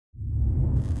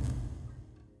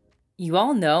You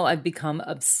all know I've become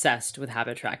obsessed with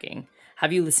habit tracking.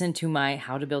 Have you listened to my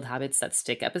How to Build Habits That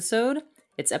Stick episode?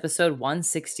 It's episode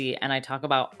 160, and I talk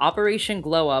about Operation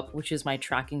Glow Up, which is my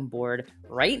tracking board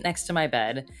right next to my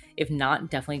bed. If not,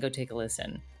 definitely go take a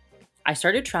listen. I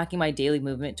started tracking my daily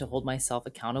movement to hold myself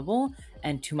accountable,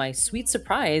 and to my sweet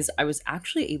surprise, I was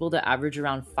actually able to average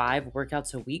around 5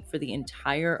 workouts a week for the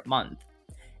entire month.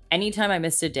 Anytime I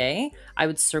missed a day, I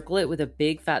would circle it with a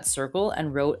big fat circle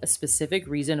and wrote a specific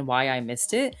reason why I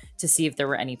missed it to see if there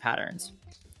were any patterns.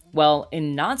 Well,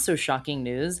 in not so shocking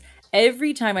news,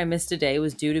 every time I missed a day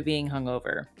was due to being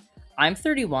hungover. I'm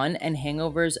 31 and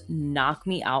hangovers knock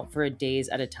me out for days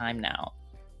at a time now.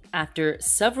 After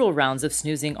several rounds of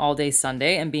snoozing all day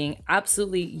Sunday and being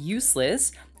absolutely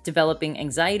useless, developing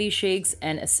anxiety shakes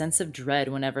and a sense of dread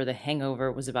whenever the hangover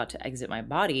was about to exit my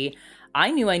body, I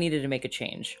knew I needed to make a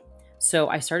change. So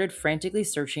I started frantically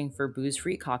searching for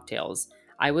booze-free cocktails.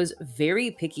 I was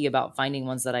very picky about finding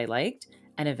ones that I liked,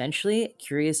 and eventually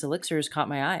Curious Elixirs caught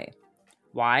my eye.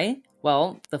 Why?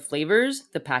 Well, the flavors,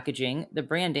 the packaging, the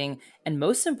branding, and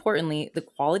most importantly, the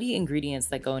quality ingredients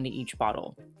that go into each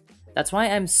bottle. That's why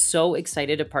I'm so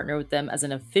excited to partner with them as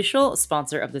an official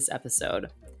sponsor of this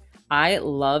episode. I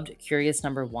loved Curious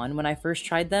Number 1 when I first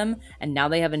tried them, and now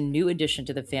they have a new addition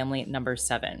to the family, Number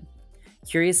 7.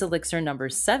 Curious Elixir Number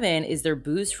 7 is their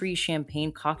booze-free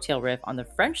champagne cocktail riff on the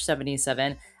French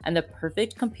 77 and the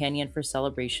perfect companion for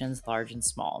celebrations large and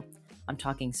small. I'm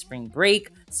talking spring break,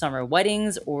 summer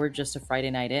weddings, or just a Friday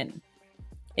night in.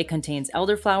 It contains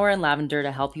elderflower and lavender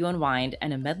to help you unwind,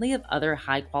 and a medley of other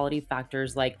high-quality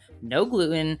factors like no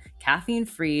gluten,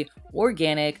 caffeine-free,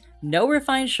 organic, no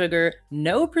refined sugar,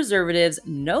 no preservatives,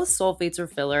 no sulfates or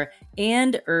filler,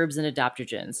 and herbs and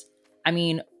adaptogens. I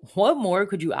mean, what more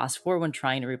could you ask for when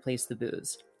trying to replace the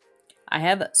booze? I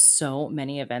have so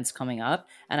many events coming up,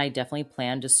 and I definitely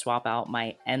plan to swap out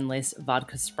my endless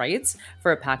vodka Sprites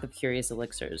for a pack of Curious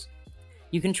Elixirs.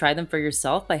 You can try them for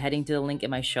yourself by heading to the link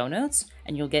in my show notes,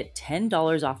 and you'll get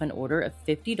 $10 off an order of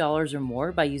 $50 or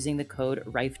more by using the code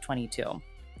RIFE22.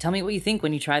 Tell me what you think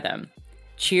when you try them.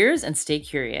 Cheers and stay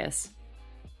curious.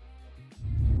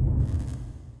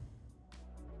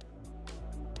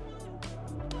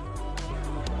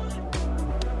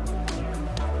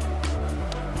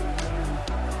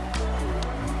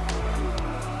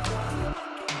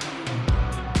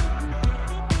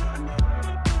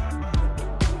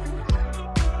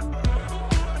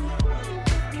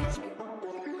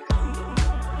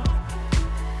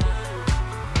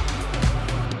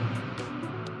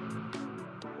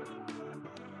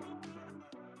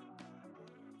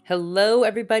 Hello,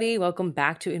 everybody. Welcome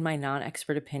back to In My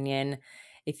Non-Expert Opinion.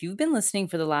 If you've been listening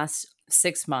for the last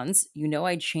 6 months, you know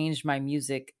I changed my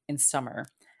music in summer.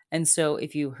 And so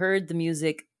if you heard the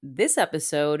music this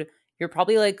episode, you're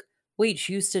probably like, wait,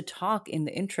 she used to talk in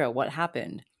the intro. What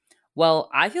happened? Well,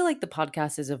 I feel like the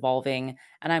podcast is evolving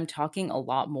and I'm talking a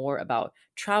lot more about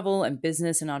travel and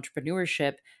business and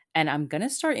entrepreneurship. And I'm going to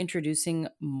start introducing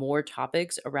more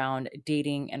topics around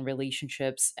dating and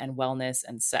relationships and wellness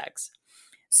and sex.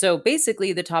 So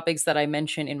basically, the topics that I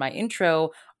mentioned in my intro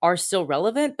are still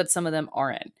relevant, but some of them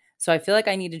aren't. So I feel like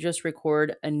I need to just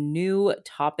record a new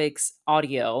topics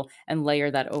audio and layer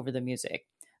that over the music.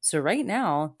 So right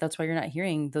now, that's why you're not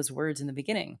hearing those words in the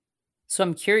beginning. So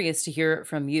I'm curious to hear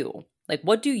from you. Like,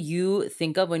 what do you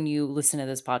think of when you listen to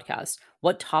this podcast?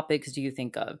 What topics do you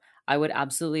think of? I would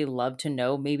absolutely love to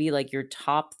know maybe like your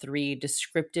top 3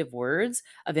 descriptive words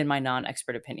of In My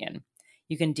Non-Expert Opinion.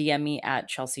 You can DM me at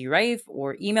Chelsea Rife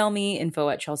or email me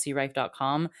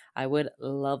info@chelsearife.com. I would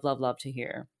love to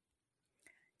hear.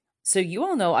 So you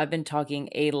all know I've been talking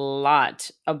a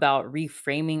lot about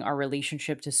reframing our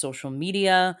relationship to social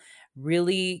media,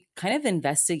 really kind of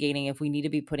investigating if we need to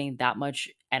be putting that much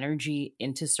energy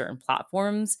into certain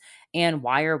platforms and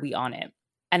why are we on it.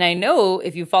 And I know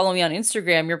if you follow me on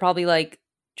Instagram, you're probably like,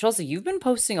 Chelsea, you've been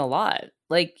posting a lot.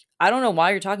 Like, I don't know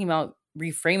why you're talking about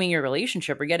reframing your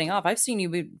relationship or getting off. I've seen you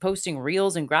be posting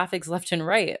reels and graphics left and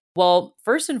right. Well,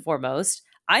 first and foremost,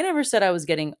 I never said I was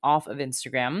getting off of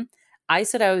Instagram. I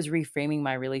said I was reframing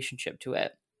my relationship to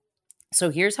it. So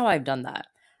here's how I've done that.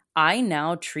 I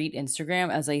now treat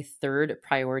Instagram as a third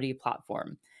priority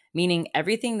platform, meaning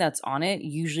everything that's on it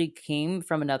usually came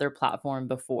from another platform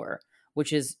before,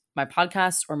 which is my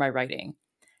podcast or my writing.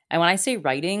 And when I say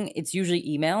writing, it's usually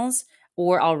emails,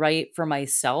 or I'll write for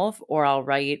myself, or I'll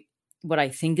write what I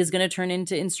think is going to turn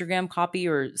into Instagram copy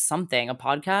or something, a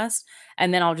podcast,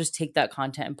 and then I'll just take that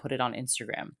content and put it on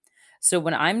Instagram. So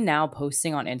when I'm now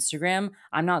posting on Instagram,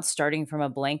 I'm not starting from a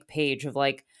blank page of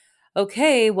like,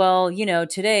 okay, well,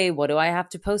 today, what do I have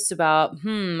to post about?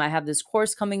 I have this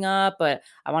course coming up, but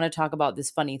I want to talk about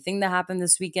this funny thing that happened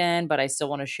this weekend, but I still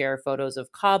want to share photos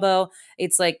of Cabo.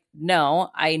 It's like, no,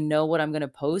 I know what I'm going to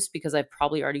post because I've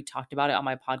probably already talked about it on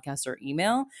my podcast or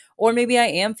email. Or maybe I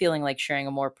am feeling like sharing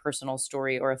a more personal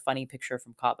story or a funny picture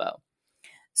from Cabo.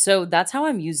 So that's how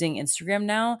I'm using Instagram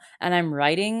now. And I'm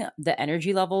writing the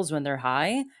energy levels when they're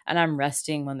high and I'm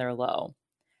resting when they're low.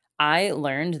 I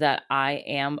learned that I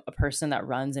am a person that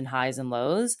runs in highs and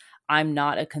lows. I'm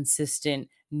not a consistent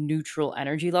neutral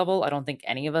energy level. I don't think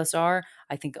any of us are.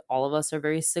 I think all of us are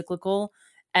very cyclical.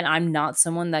 And I'm not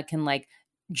someone that can, like,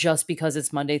 just because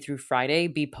it's Monday through Friday,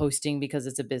 be posting because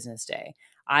it's a business day.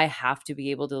 I have to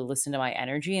be able to listen to my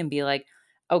energy and be like,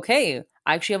 okay,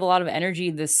 I actually have a lot of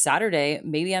energy this Saturday.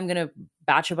 Maybe I'm going to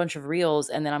batch a bunch of reels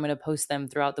and then I'm going to post them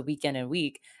throughout the weekend and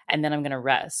week, and then I'm going to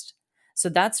rest. So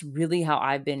that's really how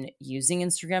I've been using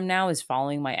Instagram now, is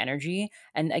following my energy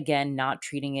and, again, not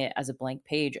treating it as a blank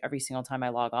page every single time I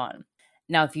log on.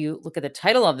 Now, if you look at the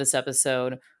title of this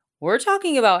episode, we're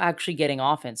talking about actually getting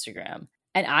off Instagram.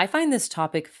 And I find this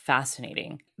topic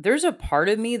fascinating. There's a part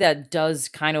of me that does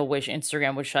kind of wish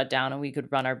Instagram would shut down and we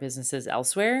could run our businesses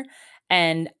elsewhere.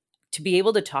 And to be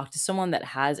able to talk to someone that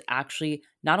has actually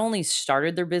not only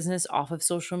started their business off of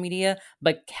social media,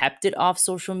 but kept it off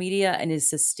social media and is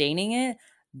sustaining it,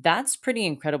 that's pretty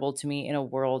incredible to me in a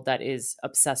world that is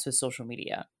obsessed with social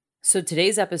media. So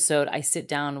today's episode, I sit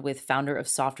down with founder of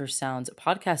Softer Sounds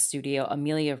podcast studio,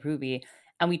 Amelia Ruby,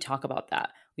 and we talk about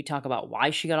that. We talk about why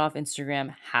she got off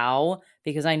Instagram, how,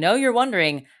 because I know you're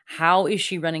wondering, how is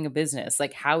she running a business?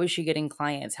 Like, how is she getting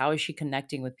clients? How is she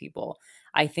connecting with people?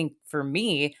 I think for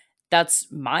me,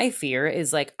 that's my fear,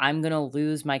 is like, I'm going to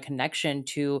lose my connection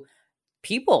to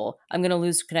people. I'm going to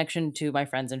lose connection to my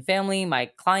friends and family, my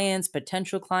clients,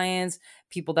 potential clients,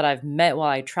 people that I've met while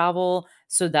I travel.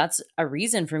 So that's a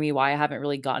reason for me why I haven't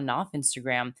really gotten off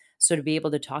Instagram. So to be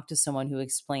able to talk to someone who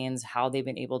explains how they've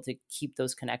been able to keep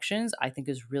those connections, I think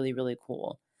is really, really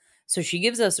cool. So she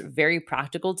gives us very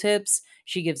practical tips.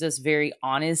 She gives us very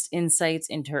honest insights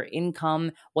into her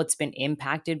income, what's been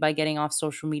impacted by getting off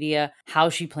social media, how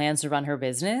she plans to run her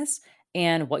business,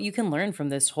 and what you can learn from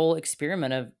this whole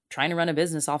experiment of trying to run a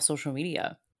business off social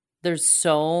media. There's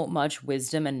so much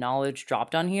wisdom and knowledge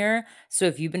dropped on here. So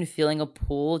if you've been feeling a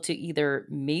pull to either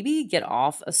maybe get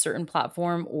off a certain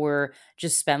platform or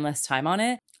just spend less time on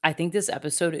it, I think this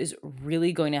episode is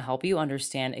really going to help you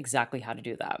understand exactly how to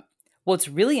do that. What's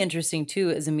really interesting too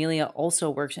is Amelia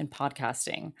also works in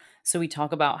podcasting. So we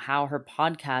talk about how her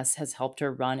podcast has helped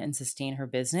her run and sustain her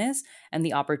business and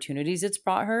the opportunities it's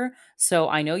brought her. So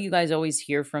I know you guys always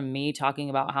hear from me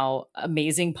talking about how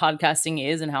amazing podcasting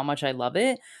is and how much I love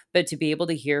it, but to be able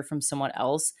to hear from someone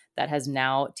else that has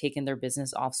now taken their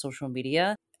business off social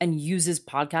media and uses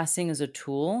podcasting as a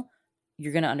tool,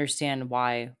 you're going to understand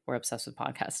why we're obsessed with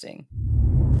podcasting.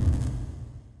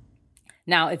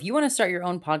 Now, if you want to start your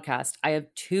own podcast, I have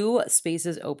 2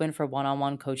 spaces open for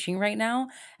one-on-one coaching right now,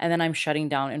 and then I'm shutting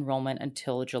down enrollment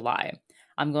until July.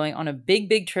 I'm going on a big,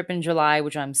 big trip in July,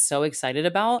 which I'm so excited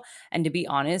about. And to be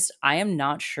honest, I am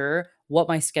not sure what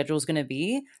my schedule is going to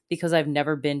be because I've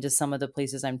never been to some of the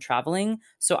places I'm traveling.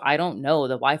 So I don't know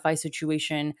the Wi-Fi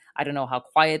situation. I don't know how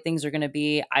quiet things are going to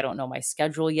be. I don't know my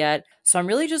schedule yet. So I'm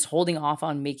really just holding off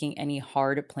on making any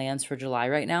hard plans for July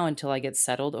right now until I get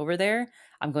settled over there.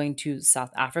 I'm going to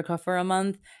South Africa for a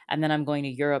month, and then I'm going to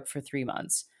Europe for 3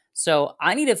 months. So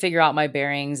I need to figure out my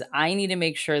bearings. I need to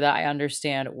make sure that I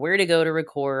understand where to go to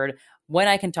record, when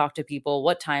I can talk to people,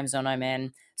 what time zone I'm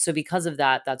in. So because of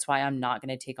that, that's why I'm not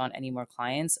going to take on any more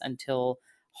clients until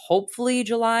hopefully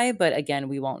July. But again,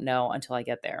 we won't know until I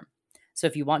get there. So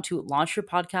if you want to launch your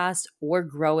podcast or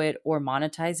grow it or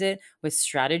monetize it with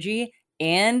strategy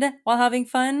and while having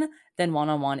fun, then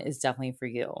one-on-one is definitely for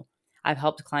you. I've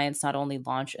helped clients not only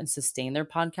launch and sustain their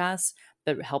podcasts,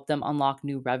 but help them unlock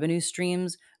new revenue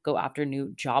streams, go after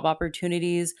new job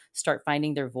opportunities, start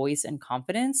finding their voice and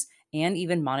confidence, and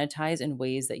even monetize in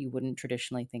ways that you wouldn't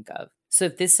traditionally think of. So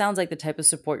if this sounds like the type of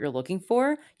support you're looking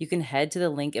for, you can head to the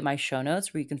link in my show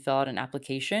notes where you can fill out an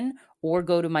application, or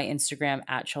go to my Instagram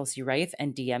at Chelsea Rife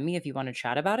and DM me if you want to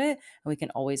chat about it. And we can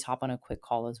always hop on a quick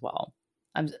call as well.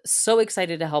 I'm so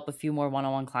excited to help a few more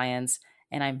one-on-one clients.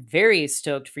 And I'm very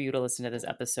stoked for you to listen to this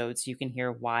episode so you can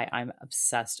hear why I'm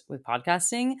obsessed with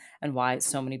podcasting and why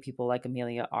so many people like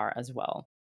Amelia are as well.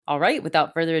 All right,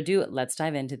 without further ado, let's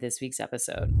dive into this week's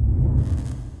episode.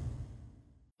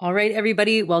 All right,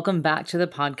 everybody, welcome back to the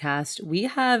podcast. We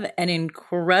have an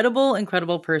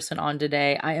incredible person on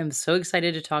today. I am so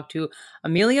excited to talk to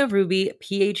Amelia Ruby,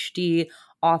 PhD,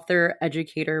 author,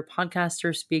 educator,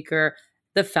 podcaster, speaker,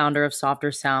 the founder of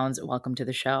Softer Sounds. Welcome to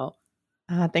the show.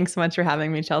 Thanks so much for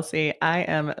having me, Chelsea. I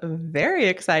am very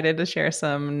excited to share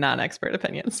some non-expert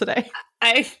opinions today.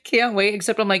 I can't wait,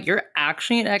 except I'm like, you're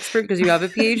actually an expert because you have a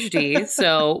PhD.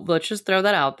 So let's just throw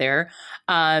that out there.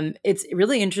 It's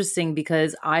really interesting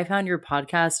because I found your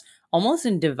podcast almost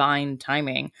in divine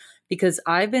timing because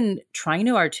I've been trying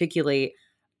to articulate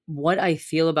what I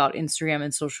feel about Instagram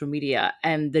and social media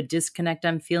and the disconnect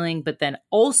I'm feeling, but then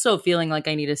also feeling like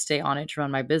I need to stay on it to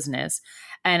run my business.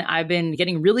 And I've been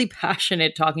getting really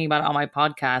passionate talking about it on my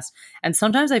podcast. And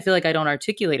sometimes I feel like I don't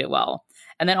articulate it well.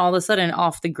 And then all of a sudden,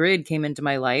 Off the Grid came into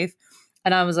my life.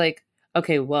 And I was like,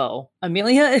 okay, whoa,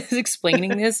 Amelia is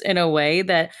explaining this in a way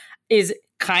that is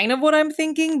kind of what I'm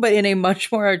thinking, but in a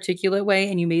much more articulate way.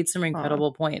 And you made some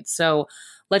incredible points. So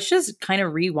let's just kind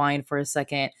of rewind for a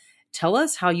second. Tell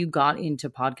us how you got into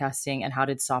podcasting and how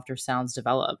did Softer Sounds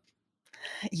develop?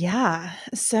 Yeah.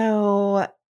 So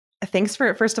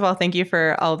first of all, thank you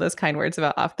for all those kind words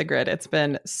about Off the Grid. It's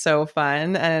been so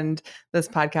fun. And this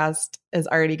podcast has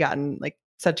already gotten like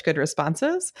such good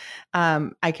responses.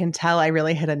 I can tell I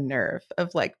really hit a nerve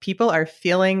of like people are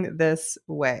feeling this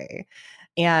way.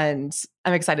 And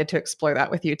I'm excited to explore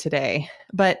that with you today.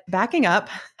 But backing up,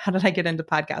 how did I get into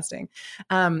podcasting?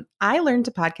 I learned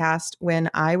to podcast when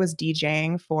I was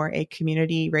DJing for a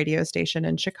community radio station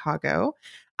in Chicago.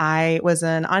 I was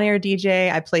an on-air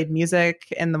DJ. I played music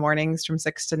in the mornings from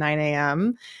 6 to 9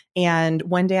 a.m. And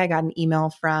one day I got an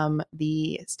email from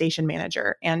the station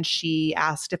manager, and she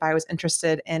asked if I was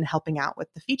interested in helping out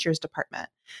with the features department.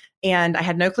 And I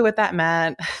had no clue what that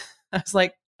meant. I was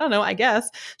like, I don't know, I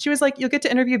guess. She was like, you'll get to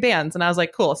interview bands. And I was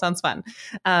like, cool, sounds fun.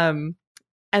 And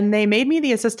they made me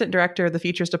the assistant director of the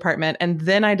features department. And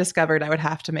then I discovered I would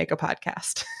have to make a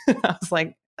podcast. I was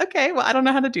like, okay, well, I don't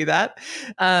know how to do that.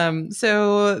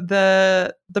 So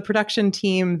the production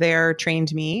team there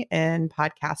trained me in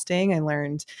podcasting. I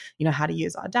learned, how to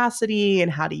use Audacity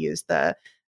and how to use the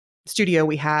studio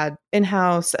we had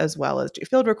in-house as well as do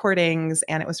field recordings,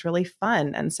 and it was really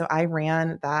fun. And so I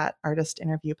ran that artist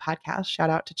interview podcast,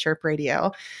 shout out to Chirp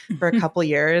Radio, for a couple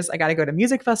years. I got to go to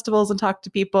music festivals and talk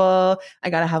to people. I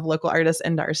got to have local artists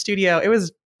into our studio. It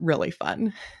was really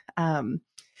fun. And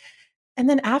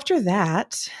then after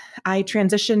that, I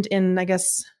transitioned in,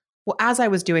 as I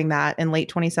was doing that in late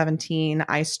 2017,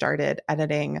 I started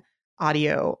editing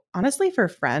audio, honestly, for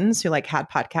friends who like had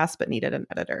podcasts but needed an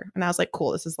editor. And I was like,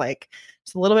 cool, this is like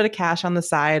just a little bit of cash on the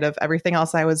side of everything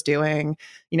else I was doing.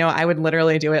 I would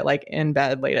literally do it like in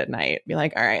bed late at night, be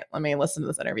like, all right, let me listen to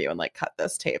this interview and like cut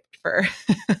this tape for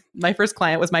my first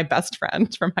client was my best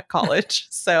friend from college.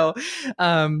 So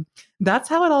that's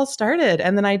how it all started.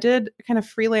 And then I did kind of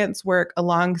freelance work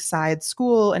alongside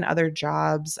school and other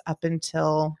jobs up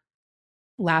until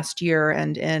last year.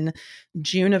 And in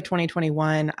June of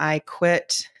 2021, I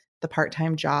quit the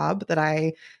part-time job that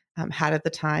I had at the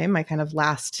time, my kind of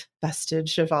last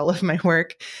vestige of all of my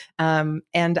work.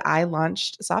 And I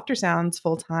launched Softer Sounds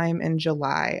full-time in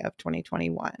July of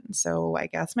 2021. So I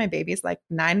guess my baby's like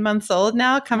 9 months old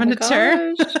now, coming to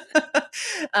term.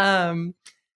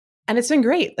 And it's been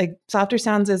great. Like Softer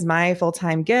Sounds is my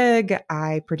full-time gig.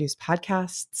 I produce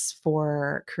podcasts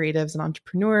for creatives and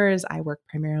entrepreneurs. I work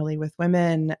primarily with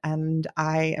women, and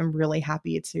I am really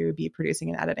happy to be producing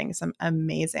and editing some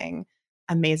amazing,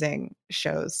 amazing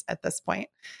shows at this point.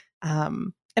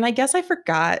 And I guess I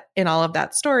forgot in all of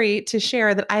that story to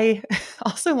share that I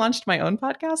also launched my own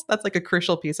podcast. That's like a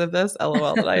crucial piece of this,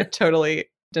 LOL, that I totally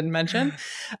didn't mention.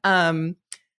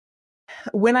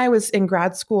 When I was in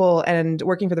grad school and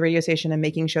working for the radio station and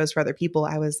making shows for other people,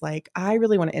 I was like, I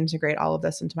really want to integrate all of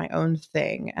this into my own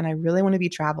thing. And I really want to be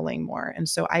traveling more. And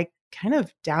so I kind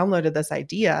of downloaded this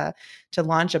idea to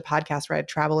launch a podcast where I'd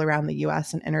travel around the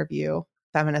US and interview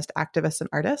feminist activists and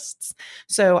artists.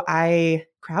 So I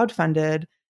crowdfunded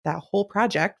that whole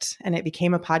project, and it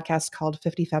became a podcast called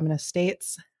 50 Feminist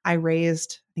States. I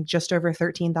raised, I think, just over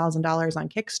 $13,000 on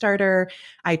Kickstarter.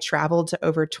 I traveled to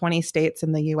over 20 states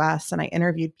in the US, and I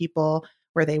interviewed people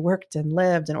where they worked and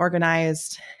lived and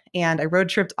organized. And I road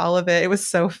tripped all of it. It was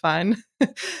so fun.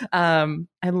 I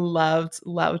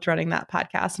loved running that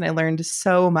podcast, and I learned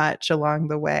so much along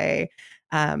the way.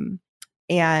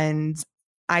 And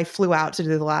I flew out to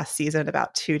do the last season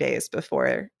about 2 days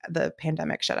before the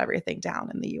pandemic shut everything down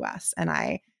in the US. And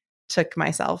I took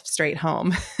myself straight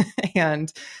home.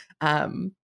 And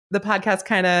the podcast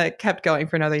kind of kept going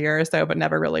for another year or so, but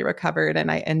never really recovered. And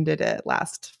I ended it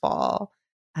last fall.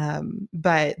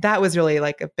 But that was really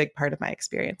like a big part of my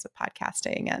experience of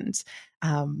podcasting. And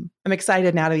I'm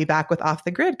excited now to be back with Off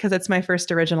the Grid because it's my first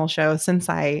original show since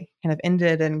I kind of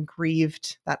ended and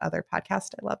grieved that other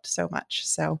podcast I loved so much.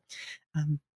 So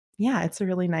yeah, it's a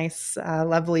really nice,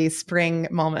 lovely spring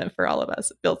moment for all of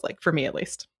us. It feels like, for me at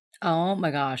least. Oh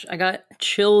my gosh. I got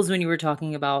chills when you were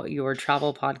talking about your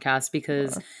travel podcast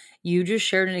because Uh, you just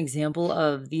shared an example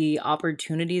of the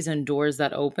opportunities and doors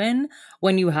that open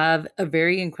when you have a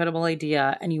very incredible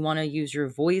idea and you want to use your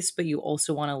voice, but you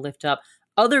also want to lift up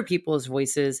other people's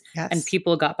voices, and yes.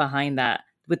 people got behind that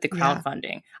with the Yeah.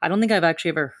 crowdfunding. I don't think I've actually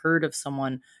ever heard of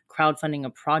someone crowdfunding a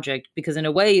project because, in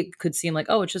a way, it could seem like,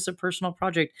 oh, it's just a personal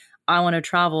project. I want to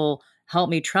travel, help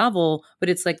me travel, but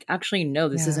it's like, actually, no,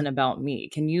 this Yeah. isn't about me.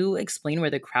 Can you explain where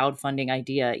the crowdfunding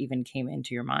idea even came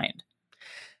into your mind?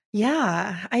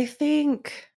 Yeah, I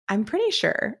think I'm pretty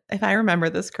sure if I remember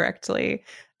this correctly.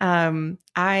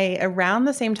 I around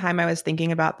the same time I was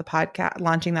thinking about the podcast,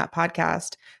 launching that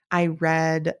podcast, I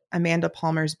read Amanda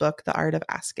Palmer's book, The Art of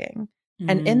Asking.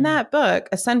 And in Mm. that book,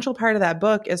 a central part of that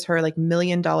book is her like $1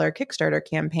 million Kickstarter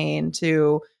campaign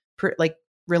to like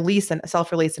release and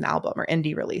self-release an album or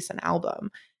indie release an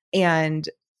album. And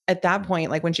at that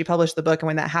point, like when she published the book and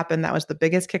when that happened, that was the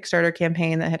biggest Kickstarter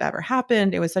campaign that had ever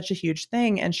happened. It was such a huge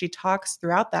thing. And she talks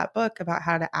throughout that book about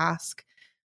how to ask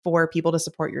for people to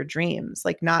support your dreams,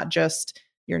 like not just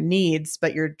your needs,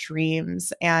 but your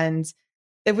dreams. And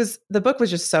the book was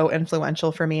just so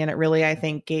influential for me. And it really, I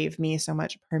think, gave me so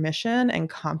much permission and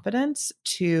confidence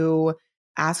to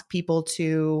ask people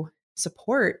to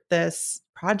support this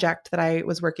project that I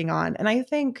was working on. And I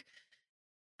think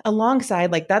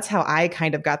alongside, like, that's how I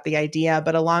kind of got the idea.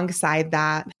 But alongside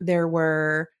that, there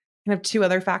were kind of two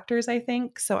other factors, I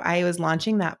think. So I was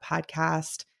launching that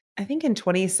podcast, I think in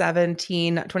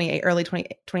 2017, 28, early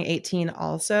 2018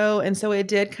 also. And so it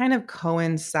did kind of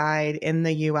coincide in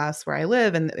the US where I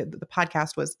live. And the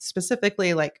podcast was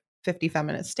specifically like 50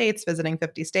 feminist states, visiting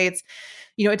 50 states.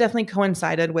 It definitely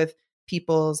coincided with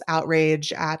people's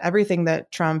outrage at everything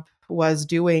that Trump was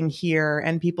doing here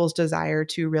and people's desire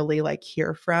to really like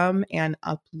hear from and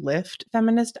uplift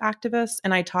feminist activists.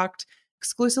 And I talked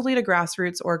exclusively to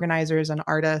grassroots organizers and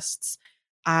artists.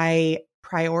 I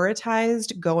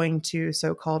prioritized going to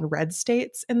so-called red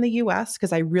states in the US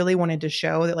because I really wanted to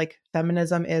show that like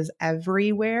feminism is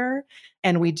everywhere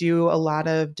and we do a lot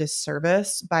of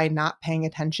disservice by not paying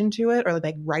attention to it or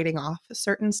like writing off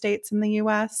certain states in the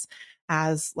US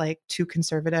as like too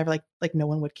conservative, like no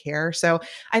one would care. So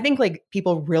I think like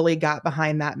people really got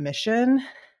behind that mission.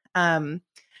 Um,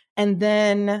 and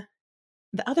then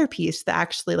the other piece that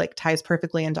actually like ties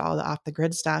perfectly into all the off the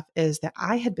grid stuff is that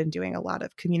I had been doing a lot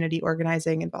of community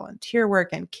organizing and volunteer work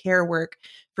and care work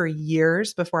for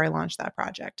years before I launched that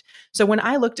project. So when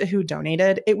I looked at who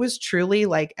donated, it was truly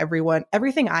like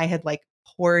everything I had like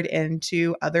poured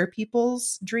into other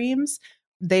people's dreams,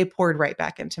 they poured right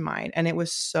back into mine. And it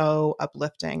was so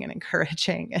uplifting and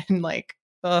encouraging. And like,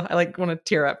 oh, I like want to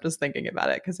tear up just thinking about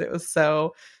it because it was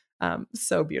so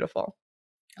beautiful.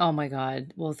 Oh my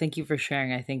God. Well, thank you for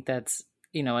sharing. I think that's,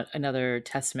 another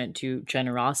testament to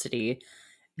generosity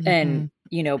and,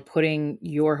 Mhm. putting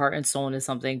your heart and soul into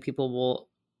something. People will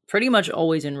pretty much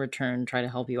always in return try to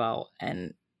help you out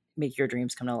and make your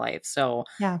dreams come to life. So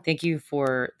Yeah. thank you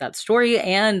for that story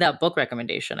and that book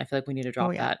recommendation. I feel like we need to Oh,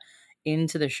 drop yeah. that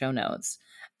into the show notes.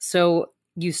 So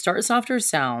you start Softer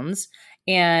Sounds,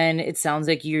 and it sounds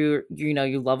like you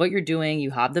love what you're doing.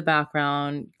 You have the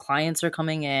background, clients are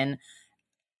coming in.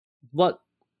 What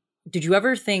did you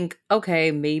ever think,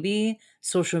 okay, maybe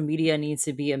social media needs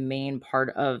to be a main part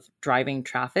of driving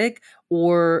traffic?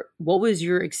 Or what was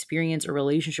your experience or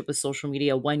relationship with social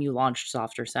media when you launched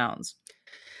Softer Sounds?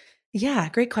 Yeah,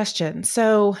 great question.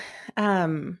 So,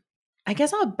 I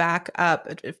guess I'll back up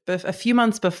a few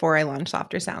months before I launched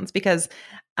Softer Sounds because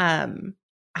um,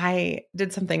 I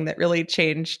did something that really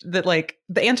changed that. Like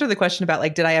the answer to the question about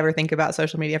like, did I ever think about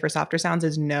social media for Softer Sounds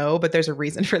is no, but there's a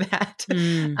reason for that.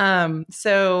 Mm.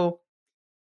 So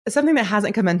something that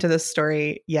hasn't come into this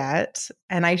story yet,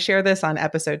 and I share this on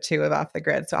episode 2 of Off the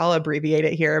Grid, so I'll abbreviate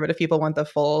it here. But if people want the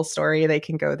full story, they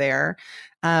can go there.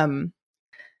 Um,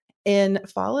 in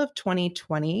fall of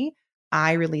 2020,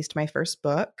 I released my first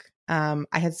book.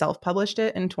 I had self-published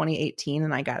it in 2018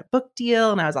 and I got a book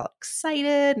deal and I was all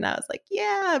excited and I was like,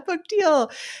 yeah, book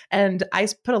deal. And I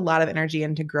put a lot of energy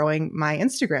into growing my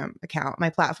Instagram account, my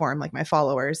platform, like my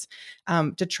followers,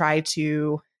 to try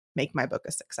to make my book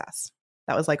a success.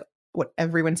 That was like what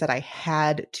everyone said I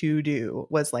had to do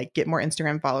was like get more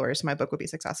Instagram followers so my book would be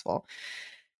successful.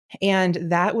 And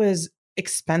that was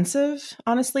expensive,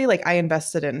 honestly. Like I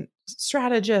invested in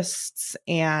strategists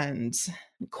and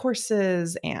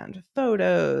courses and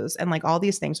photos and like all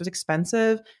these things. It was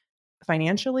expensive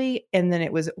financially. And then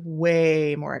it was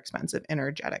way more expensive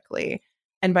energetically.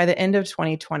 And by the end of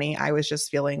 2020, I was just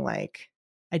feeling like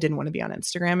I didn't want to be on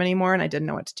Instagram anymore and I didn't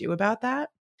know what to do about that.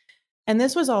 And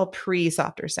this was all pre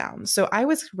Softer Sounds. So I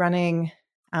was running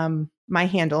my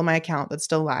handle, my account that's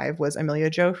still live was Amelia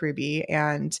Jo Ruby.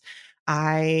 And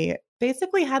I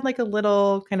basically had like a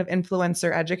little kind of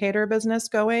influencer educator business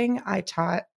going. I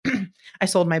taught, I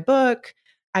sold my book.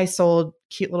 I sold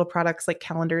cute little products like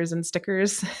calendars and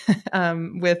stickers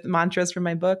with mantras from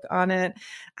my book on it.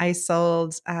 I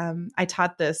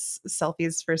taught this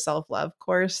Selfies for Self-Love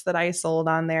course that I sold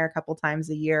on there a couple times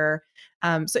a year.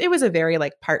 So it was a very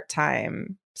like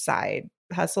part-time side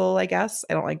hustle, I guess.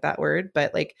 I don't like that word,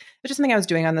 but like it's just something I was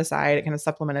doing on the side. It kind of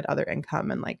supplemented other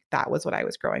income. And like that was what I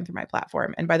was growing through my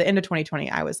platform. And by the end of 2020,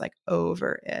 I was like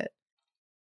over it.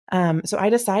 So I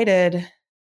decided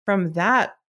from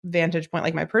that vantage point,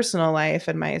 like my personal life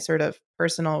and my sort of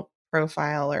personal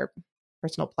profile or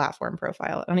personal platform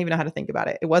profile. I don't even know how to think about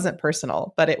it. It wasn't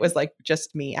personal, but it was like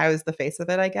just me. I was the face of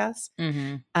it, I guess.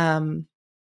 I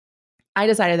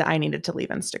decided that I needed to leave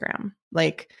Instagram.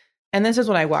 Like, and this is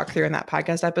what I walked through in that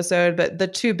podcast episode. But the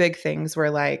two big things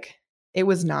were like, it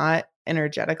was not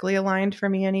energetically aligned for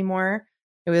me anymore.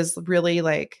 It was really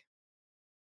like,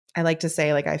 I like to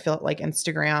say, like, I felt like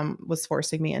Instagram was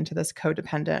forcing me into this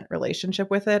codependent relationship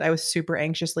with it. I was super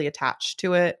anxiously attached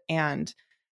to it. And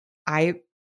I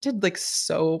did like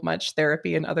so much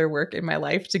therapy and other work in my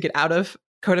life to get out of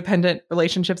codependent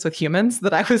relationships with humans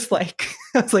that I was like,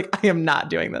 I am not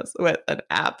doing this with an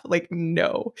app. Like,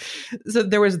 no. So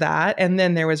there was that. And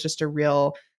then there was just a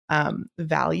real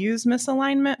values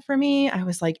misalignment for me. I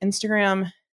was like,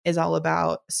 Instagram is all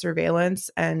about surveillance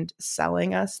and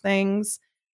selling us things.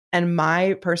 And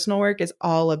my personal work is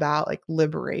all about like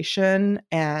liberation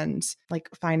and like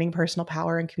finding personal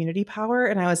power and community power.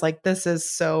 And I was like, this is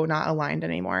so not aligned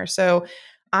anymore. So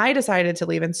I decided to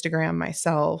leave Instagram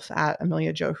myself at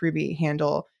Amelia Jo Ruby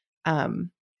handle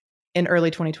in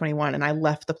early 2021. And I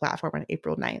left the platform on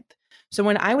April 9th. So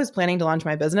when I was planning to launch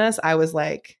my business, I was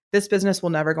like, this business will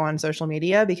never go on social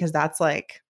media because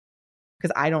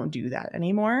I don't do that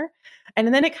anymore.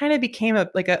 And then it kind of became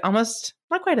almost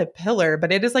not quite a pillar,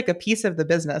 but it is like a piece of the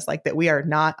business, like that we are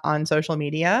not on social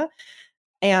media.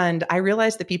 And I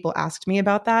realized that people asked me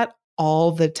about that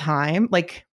all the time.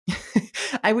 Like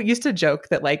I used to joke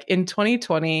that like in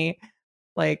 2020,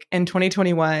 like in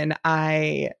 2021,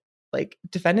 I like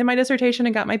defended my dissertation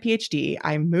and got my PhD.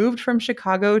 I moved from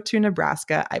Chicago to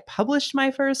Nebraska. I published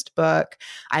my first book.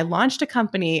 I launched a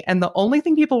company. And the only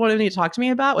thing people wanted me to talk to me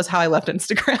about was how I left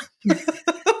Instagram.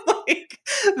 Like,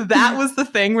 that was the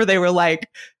thing where they were like,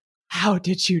 how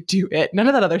did you do it? None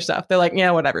of that other stuff. They're like,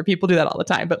 yeah, whatever. People do that all the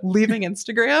time. But leaving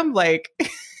Instagram, like,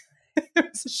 it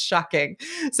was shocking.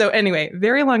 So anyway,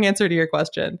 very long answer to your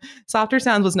question. Softer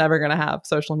Sounds was never going to have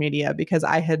social media because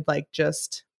I had like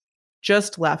just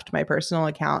left my personal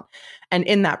account. And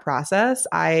in that process,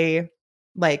 I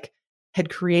like had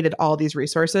created all these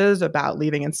resources about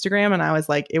leaving Instagram. And I was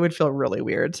like, it would feel really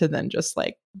weird to then just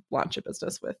like launch a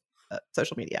business with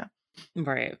social media.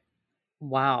 Right.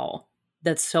 Wow.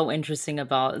 That's so interesting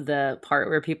about the part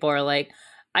where people are like,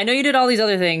 I know you did all these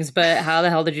other things, but how the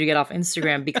hell did you get off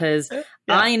Instagram? Because yeah.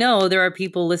 I know there are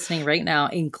people listening right now,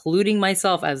 including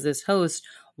myself as this host,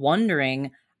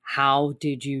 wondering, how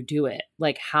did you do it?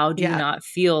 Like, how do you not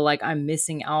feel like I'm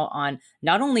missing out on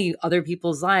not only other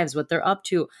people's lives, what they're up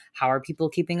to? How are people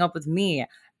keeping up with me?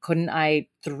 Couldn't I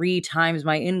 3 times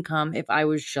my income if I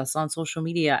was just on social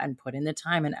media and put in the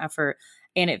time and effort?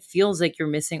 And it feels like you're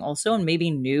missing also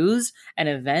maybe news and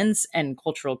events and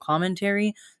cultural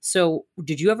commentary. So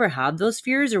did you ever have those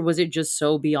fears, or was it just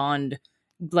so beyond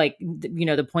like, you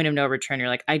know, the point of no return? You're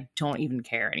like, I don't even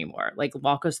care anymore. Like,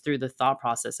 walk us through the thought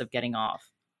process of getting off.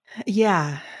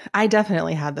 Yeah, I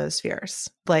definitely had those fears.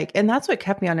 Like, and that's what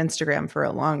kept me on Instagram for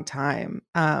a long time.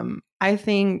 I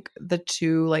think the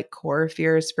two like core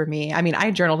fears for me, I mean, I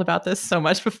journaled about this so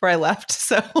much before I left.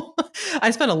 So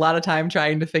I spent a lot of time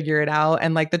trying to figure it out.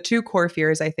 And like the two core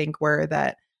fears I think were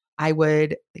that I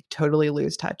would like, totally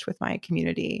lose touch with my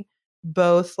community,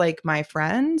 both like my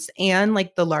friends and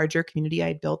like the larger community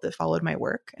I built that followed my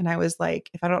work. And I was like,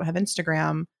 if I don't have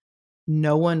Instagram,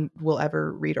 no one will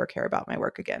ever read or care about my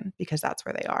work again because that's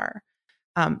where they are.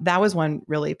 That was one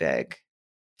really big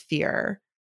fear.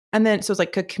 And then, so it's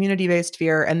like a community-based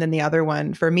fear. And then the other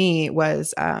one for me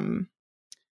was,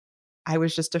 I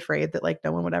was just afraid that like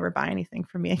no one would ever buy anything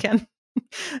from me again.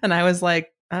 And I was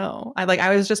like, oh, I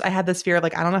had this fear of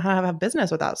like, I don't know how to have a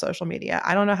business without social media.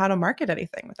 I don't know how to market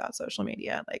anything without social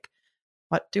media. Like,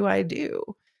 what do I do?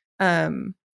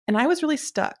 And I was really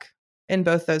stuck in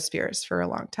both those fears for a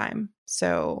long time.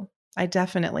 So I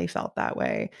definitely felt that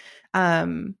way.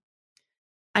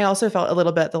 I also felt a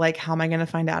little bit the like, how am I going to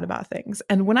find out about things?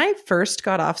 And when I first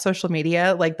got off social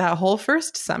media, like that whole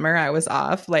first summer I was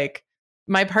off, like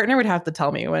my partner would have to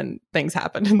tell me when things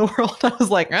happened in the world. I was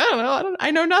like, I don't know.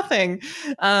 I know nothing.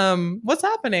 What's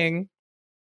happening?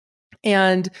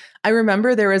 And I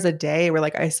remember there was a day where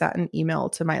like I sent an email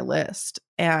to my list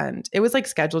and it was like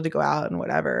scheduled to go out and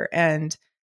whatever. And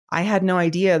I had no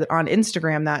idea that on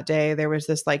Instagram that day there was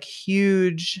this like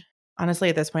huge, honestly,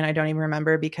 at this point, I don't even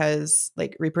remember because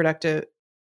like reproductive,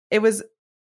 it was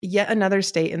yet another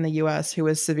state in the US who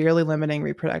was severely limiting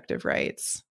reproductive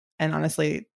rights. And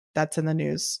honestly, that's in the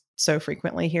news so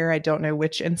frequently here. I don't know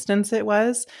which instance it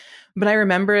was, but I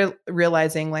remember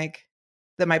realizing like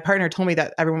that my partner told me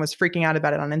that everyone was freaking out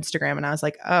about it on Instagram. And I was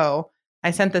like, oh,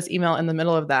 I sent this email in the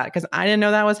middle of that because I didn't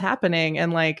know that was happening.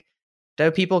 And like,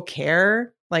 do people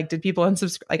care? Like, did people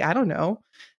unsubscribe? Like, I don't know.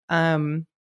 And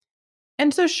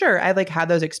so sure, I like had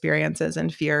those experiences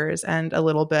and fears and a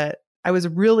little bit, I was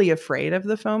really afraid of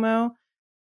the FOMO,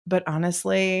 but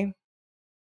honestly,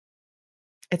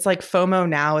 it's like FOMO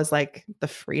now is like the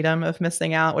freedom of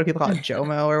missing out. What do people call it?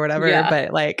 JOMO or whatever. Yeah.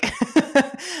 But like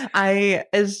I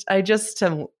just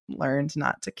have learned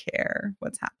not to care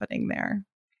what's happening there.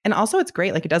 And also it's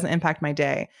great. Like it doesn't impact my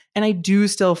day. And I do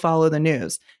still follow the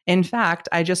news. In fact,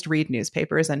 I just read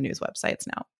newspapers and news websites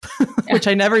now, which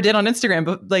I never did on Instagram.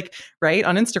 But like, right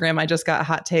on Instagram, I just got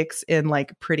hot takes in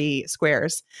like pretty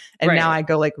squares. And now I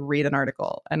go like read an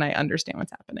article and I understand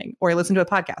what's happening. Or I listen to a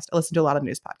podcast. I listen to a lot of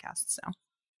news podcasts now.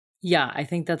 Yeah, I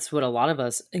think that's what a lot of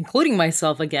us, including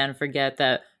myself again, forget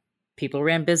that people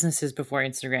ran businesses before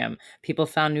Instagram. People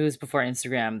found news before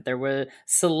Instagram. There were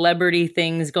celebrity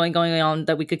things going on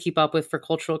that we could keep up with for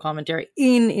cultural commentary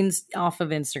in off of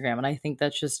Instagram. And I think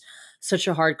that's just such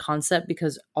a hard concept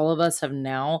because all of us have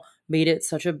now made it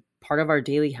such a part of our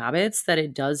daily habits that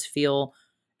it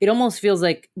almost feels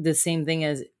like the same thing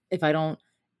as if I don't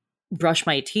brush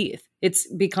my teeth.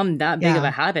 It's become that big of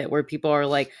a habit where people are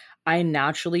like, I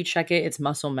naturally check it. It's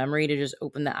muscle memory to just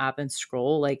open the app and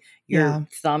scroll. Like your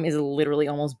thumb is literally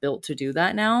almost built to do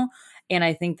that now. And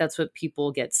I think that's what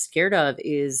people get scared of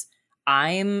is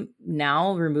I'm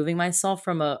now removing myself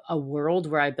from a world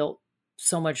where I built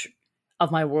so much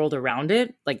of my world around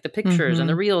it, like the pictures and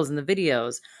the reels and the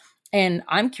videos. And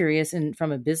I'm curious, and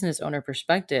from a business owner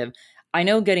perspective, I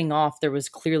know getting off, there was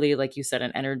clearly, like you said,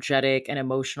 an energetic and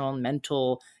emotional and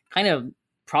mental kind of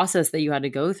process that you had to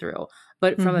go through.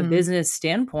 But from a business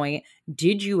standpoint,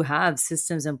 did you have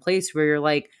systems in place where you're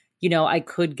like, I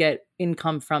could get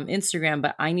income from Instagram,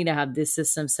 but I need to have this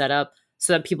system set up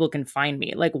so that people can find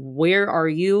me? Like, where are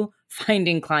you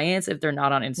finding clients if they're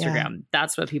not on Instagram? Yeah.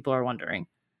 That's what people are wondering.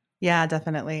 Yeah,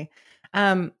 definitely.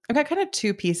 I've got kind of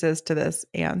two pieces to this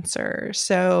answer.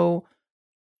 So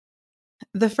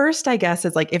the first, I guess,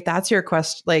 is like, if that's your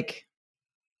question, like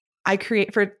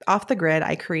for Off the Grid,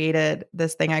 I created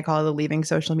this thing I call the Leaving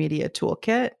Social Media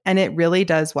Toolkit. And it really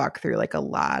does walk through like a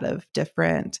lot of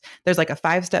there's like a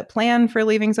 5-step plan for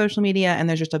leaving social media. And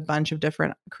there's just a bunch of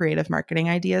different creative marketing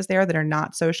ideas there that are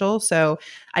not social. So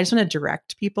I just want to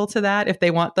direct people to that if they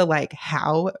want the like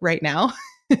how right now.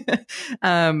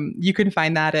 You can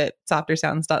find that at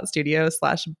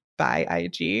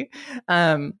softersounds.studio/by-IG.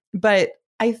 But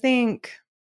I think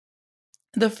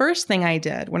the first thing I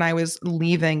did when I was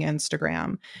leaving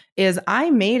Instagram is I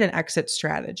made an exit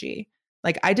strategy.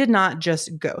 Like I did not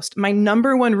just ghost. My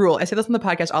number one rule, I say this on the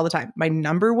podcast all the time. My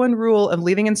number one rule of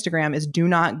leaving Instagram is do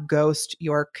not ghost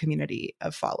your community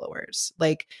of followers.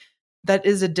 Like that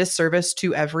is a disservice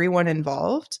to everyone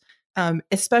involved,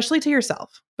 especially to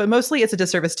yourself. But mostly it's a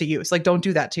disservice to you. So like don't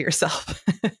do that to yourself.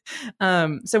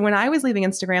 So when I was leaving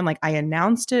Instagram, like I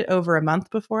announced it over a month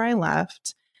before I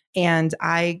left. And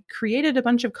I created a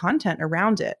bunch of content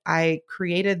around it. I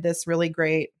created this really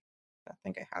great, I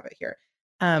think I have it here,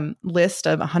 list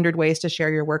of 100 ways to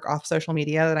share your work off social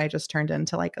media that I just turned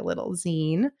into like a little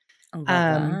zine.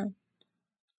 And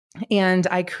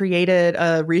I created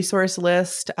a resource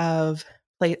list of,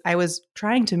 like, I was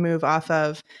trying to move off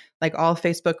of like all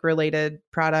Facebook related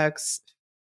products,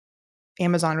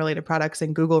 Amazon related products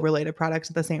and Google related products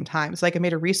at the same time. So like I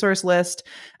made a resource list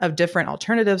of different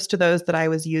alternatives to those that I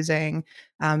was using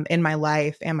in my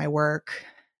life and my work.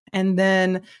 And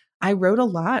then I wrote a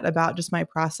lot about just my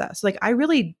process. Like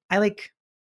one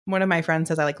of my friends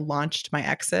says I like launched my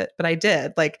exit, but I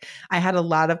did. Like I had a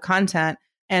lot of content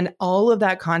and all of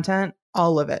that content,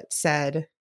 all of it said,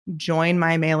 join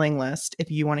my mailing list if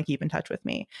you want to keep in touch with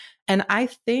me. And I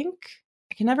think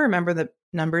I can never remember the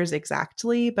numbers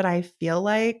exactly, but I feel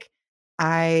like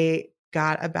I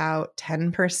got about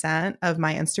 10% of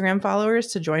my Instagram followers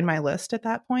to join my list at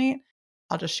that point.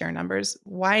 I'll just share numbers.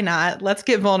 Why not? Let's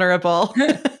get vulnerable.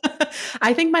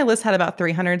 I think my list had about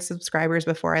 300 subscribers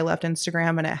before I left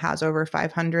Instagram, and it has over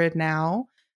 500 now.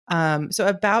 So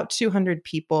about 200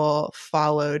 people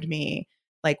followed me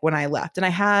like when I left, and I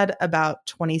had about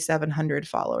 2,700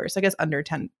 followers. I guess under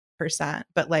 10%.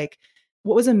 But like,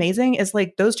 what was amazing is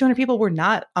like those 200 people were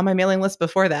not on my mailing list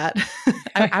before that.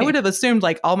 I would have assumed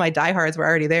like all my diehards were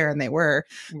already there, and they were.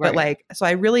 Right. But like, so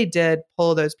I really did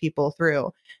pull those people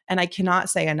through. And I cannot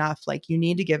say enough, like you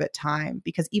need to give it time,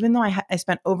 because even though I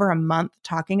spent over a month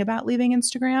talking about leaving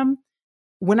Instagram,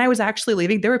 when I was actually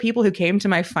leaving, there were people who came to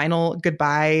my final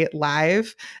goodbye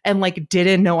live and like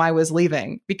didn't know I was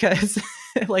leaving because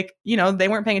like, you know, they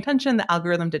weren't paying attention. The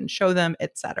algorithm didn't show them,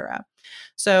 etc.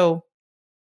 So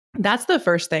that's the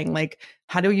first thing. Like,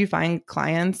 how do you find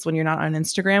clients when you're not on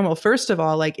Instagram? Well, first of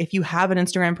all, like if you have an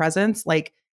Instagram presence,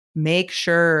 like make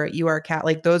sure you are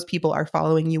like those people are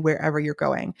following you wherever you're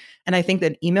going. And I think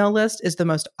that email list is the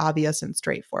most obvious and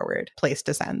straightforward place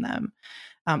to send them.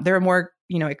 There are more,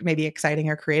 you know, maybe exciting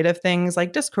or creative things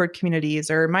like Discord communities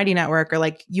or Mighty Network, or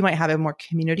like you might have a more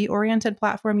community oriented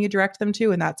platform you direct them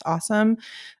to, and that's awesome.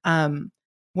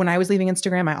 When I was leaving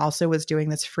Instagram, I also was doing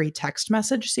this free text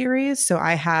message series. So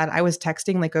I was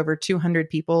texting like over 200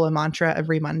 people a mantra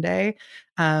every Monday,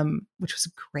 which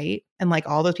was great. And like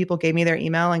all those people gave me their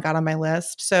email and got on my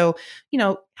list. So, you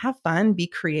know, have fun, be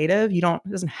creative. It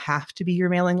doesn't have to be your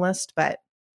mailing list, but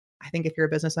I think if you're a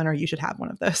business owner, you should have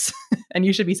one of those and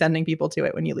you should be sending people to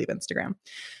it when you leave Instagram.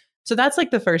 So that's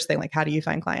like the first thing, like how do you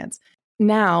find clients?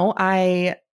 Now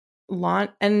I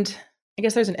launch, and I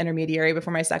guess there's an intermediary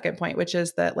before my second point, which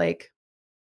is that like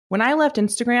when I left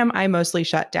Instagram, I mostly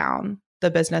shut down the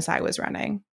business I was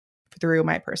running through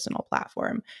my personal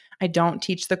platform. I don't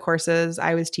teach the courses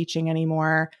I was teaching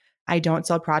anymore. I don't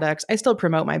sell products. I still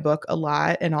promote my book a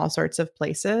lot in all sorts of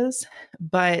places.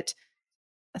 But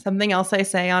something else I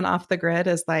say on Off the Grid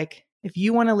is like, if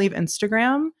you want to leave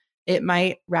Instagram, it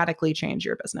might radically change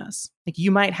your business. Like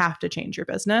you might have to change your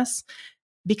business,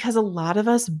 because a lot of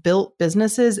us built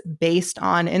businesses based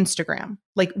on Instagram.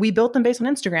 Like we built them based on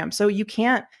Instagram. So you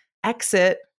can't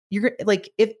exit. You're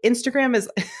like, if Instagram is,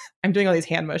 I'm doing all these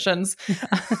hand motions,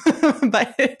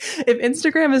 but if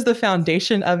Instagram is the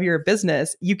foundation of your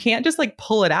business, you can't just like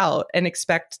pull it out and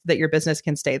expect that your business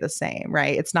can stay the same,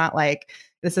 right? It's not like,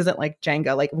 this isn't like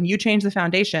Jenga. Like when you change the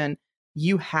foundation,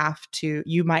 you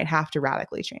might have to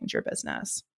radically change your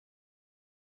business.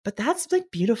 But that's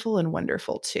like beautiful and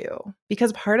wonderful too,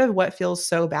 because part of what feels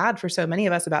so bad for so many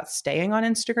of us about staying on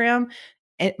Instagram,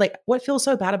 and like what feels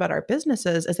so bad about our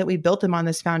businesses, is that we built them on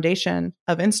this foundation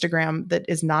of Instagram that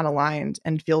is not aligned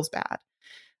and feels bad.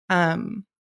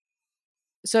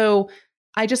 So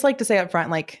I just like to say up front,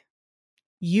 like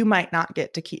you might not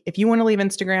get to keep, if you want to leave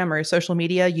Instagram or social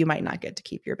media, you might not get to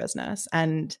keep your business.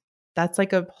 And that's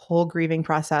like a whole grieving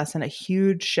process and a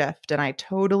huge shift. And I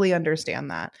totally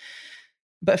understand that.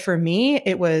 But for me,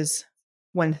 it was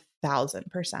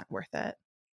 1000% worth it.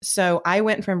 So I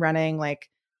went from running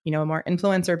like, you know, a more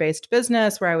influencer based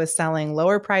business where I was selling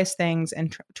lower price things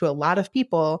and to a lot of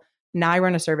people. Now I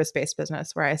run a service based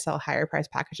business where I sell higher price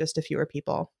packages to fewer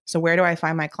people. So where do I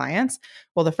find my clients?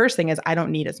 Well, the first thing is I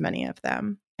don't need as many of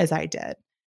them as I did.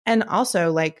 And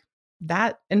also like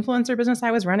that influencer business I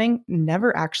was running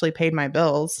never actually paid my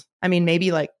bills. I mean,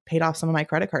 maybe like paid off some of my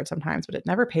credit cards sometimes, but it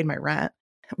never paid my rent.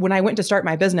 When I went to start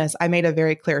my business, I made a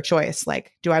very clear choice.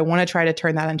 Like, do I want to try to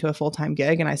turn that into a full-time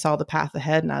gig? And I saw the path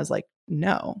ahead and I was like,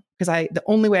 no, because the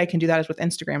only way I can do that is with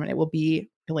Instagram, and it will be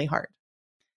really hard.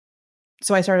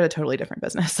 So I started a totally different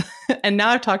business. And now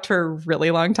I've talked for a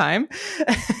really long time.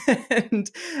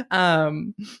 And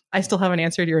I still haven't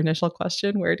answered your initial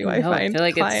question. Where do I find I feel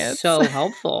like clients? It's so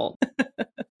helpful.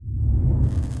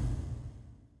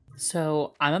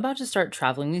 So I'm about to start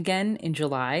traveling again in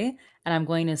July, and I'm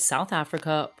going to South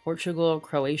Africa, Portugal,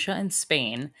 Croatia, and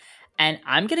Spain. And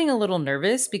I'm getting a little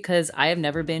nervous because I have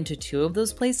never been to two of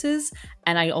those places,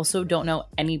 and I also don't know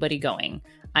anybody going.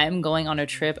 I'm going on a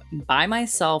trip by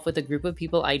myself with a group of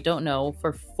people I don't know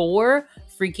for 4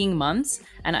 freaking months,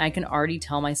 and I can already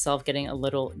tell myself getting a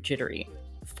little jittery.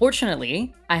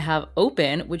 Fortunately, I have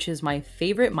Open, which is my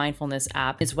favorite mindfulness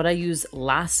app. It's what I used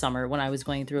last summer when I was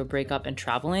going through a breakup and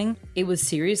traveling. It was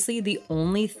seriously the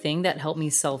only thing that helped me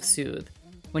self-soothe.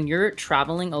 When you're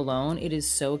traveling alone, it is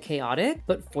so chaotic,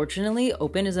 but fortunately,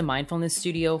 Open is a mindfulness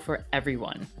studio for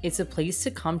everyone. It's a place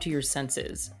to come to your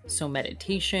senses. So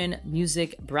meditation,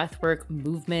 music, breathwork,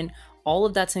 movement, all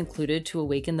of that's included to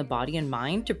awaken the body and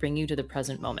mind to bring you to the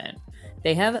present moment.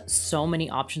 They have so many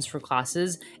options for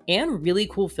classes and really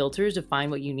cool filters to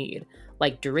find what you need,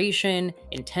 like duration,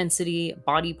 intensity,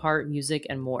 body part, music,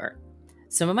 and more.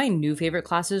 Some of my new favorite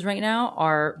classes right now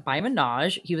are by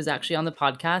Minaj. He was actually on the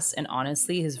podcast, and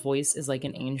honestly, his voice is like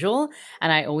an angel.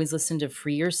 And I always listen to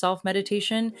Free Yourself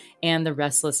meditation and The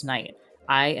Restless Night.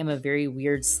 I am a very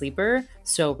weird sleeper,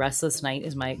 so Restless Night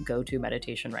is my go-to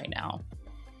meditation right now.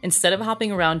 Instead of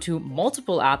hopping around to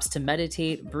multiple apps to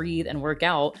meditate, breathe, and work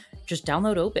out, just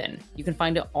download Open. You can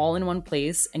find it all in one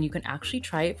place, and you can actually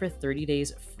try it for 30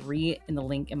 days free in the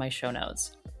link in my show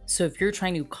notes. So if you're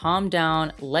trying to calm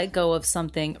down, let go of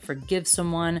something, forgive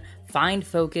someone, find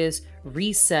focus,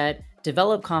 reset,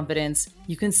 develop confidence,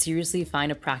 you can seriously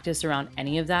find a practice around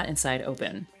any of that inside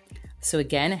Open. So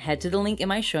again, head to the link in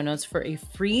my show notes for a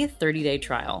free 30-day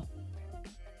trial.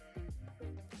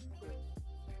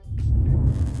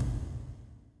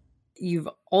 You've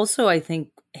also, I think,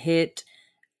 hit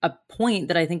a point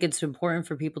that I think it's important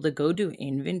for people to go do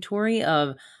inventory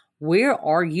of where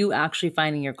are you actually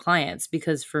finding your clients?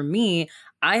 Because for me,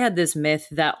 I had this myth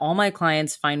that all my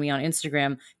clients find me on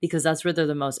Instagram because that's where they're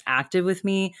the most active with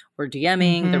me. We're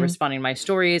DMing, they're responding to my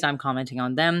stories, I'm commenting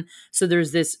on them. So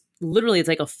there's this, literally, it's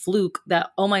like a fluke that,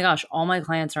 oh my gosh, all my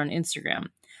clients are on Instagram.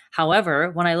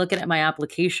 However, when I look at my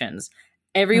applications,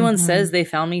 everyone says they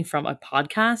found me from a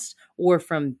podcast or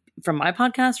from my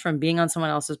podcast, from being on someone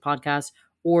else's podcast,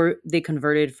 or they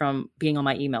converted from being on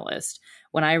my email list.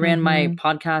 When I ran my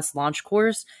podcast launch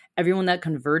course, everyone that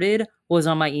converted was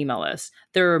on my email list.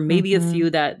 There are maybe a few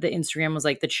that the Instagram was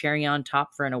like the cherry on top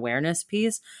for an awareness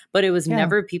piece, but it was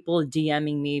never people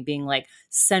DMing me being like,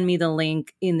 send me the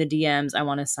link in the DMs, I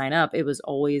want to sign up. It was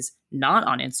always not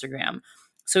on Instagram.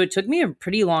 So it took me a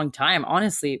pretty long time,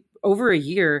 honestly, over a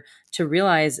year, to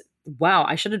realize, wow,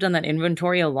 I should have done that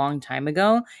inventory a long time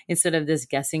ago instead of this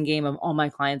guessing game of all my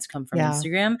clients come from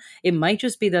Instagram. It might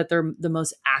just be that they're the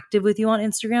most active with you on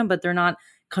Instagram, but they're not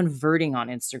converting on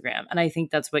Instagram. And I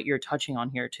think that's what you're touching on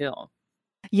here too.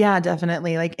 Yeah,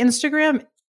 definitely. Like Instagram,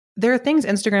 there are things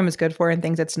Instagram is good for and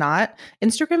things it's not.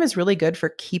 Instagram is really good for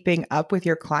keeping up with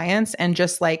your clients and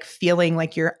just like feeling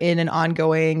like you're in an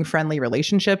ongoing friendly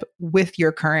relationship with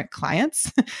your current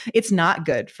clients. It's not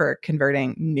good for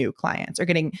converting new clients or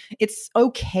it's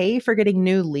okay for getting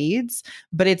new leads,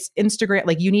 but it's Instagram,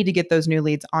 like you need to get those new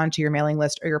leads onto your mailing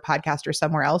list or your podcast or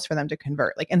somewhere else for them to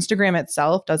convert. Like Instagram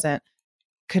itself doesn't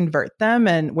convert them.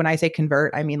 And when I say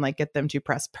convert, I mean like get them to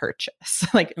press purchase,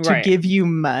 like to give you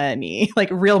money, like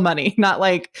real money, not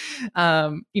like,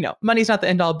 money's not the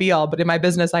end all be all, but in my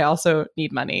business, I also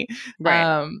need money.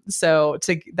 So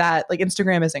to that, like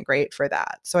Instagram isn't great for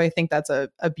that. So I think that's a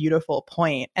beautiful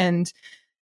point. And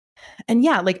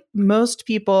yeah, like most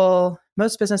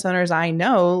business owners I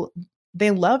know,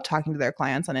 they love talking to their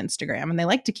clients on Instagram and they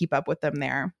like to keep up with them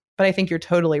there. But I think you're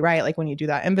totally right. Like when you do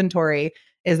that inventory,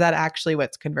 is that actually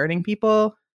what's converting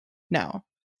people? No,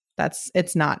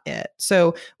 it's not it.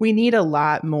 So we need a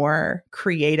lot more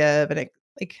creative and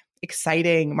like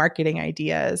exciting marketing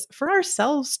ideas for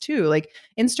ourselves too. Like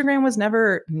Instagram was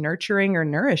never nurturing or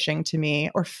nourishing to me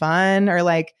or fun, or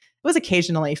like it was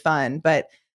occasionally fun, but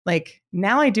like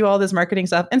now I do all this marketing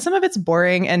stuff and some of it's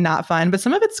boring and not fun, but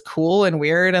some of it's cool and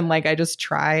weird. And like, I just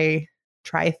try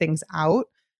things out,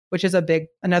 which is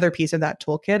another piece of that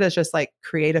toolkit is just like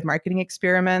creative marketing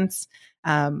experiments.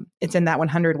 It's in that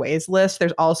 100 ways list.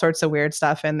 There's all sorts of weird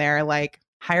stuff in there, like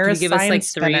hire a sign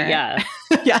spinner.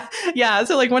 Yeah.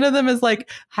 So like one of them is like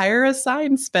hire a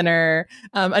sign spinner.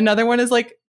 Another one is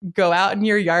like go out in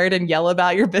your yard and yell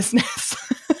about your business.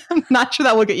 I'm not sure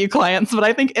that will get you clients, but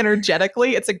I think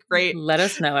energetically it's a great let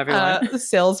us know, everyone.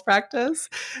 Sales practice.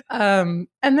 And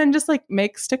then just like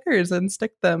make stickers and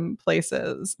stick them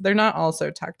places. They're not all so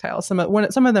tactile. Some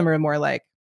of them are more like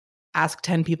ask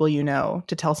 10 people you know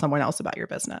to tell someone else about your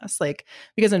business. Like,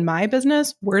 because in my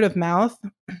business, word of mouth,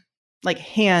 like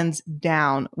hands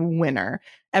down winner.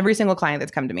 Every single client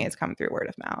that's come to me has come through word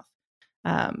of mouth.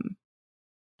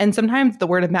 And sometimes the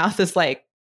word of mouth is like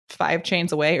 5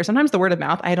 chains away, or sometimes the word of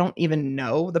mouth, I don't even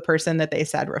know the person that they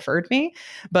said referred me,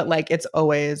 but like it's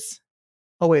always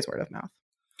word of mouth.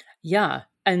 Yeah.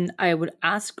 And I would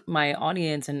ask my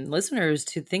audience and listeners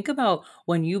to think about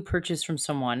when you purchase from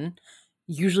someone,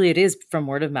 usually it is from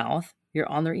word of mouth, you're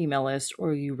on their email list,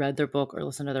 or you read their book or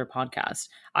listen to their podcast.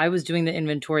 I was doing the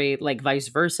inventory like vice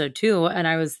versa too. And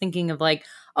I was thinking of like,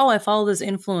 oh, I follow this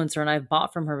influencer and I've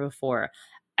bought from her before.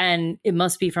 And it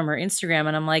must be from her Instagram.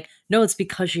 And I'm like, no, it's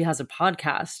because she has a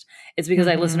podcast. It's because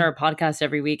I listen to her podcast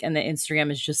every week and the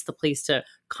Instagram is just the place to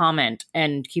comment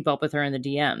and keep up with her in the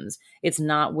DMs. It's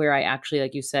not where I actually,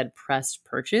 like you said, press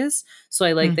purchase. So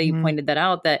I like that you pointed that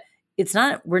out, that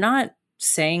we're not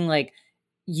saying like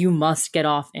you must get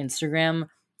off Instagram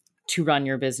to run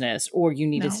your business or you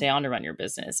need to No. stay on to run your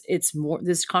business. It's more,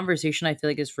 this conversation I feel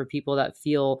like is for people that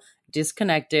feel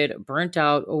disconnected, burnt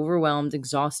out, overwhelmed,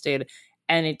 exhausted,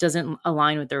 and it doesn't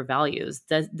align with their values.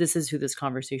 That this is who this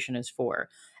conversation is for.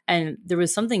 And there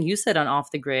was something you said on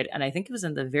Off the Grid, and I think it was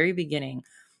in the very beginning,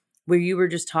 where you were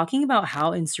just talking about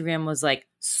how Instagram was like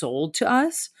sold to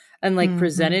us and like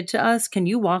presented to us. Can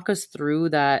you walk us through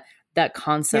that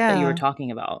concept that you were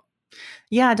talking about?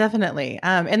 Yeah, definitely.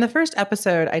 In the first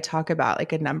episode, I talk about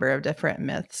like a number of different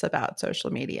myths about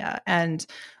social media. And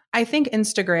I think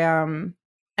Instagram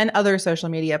and other social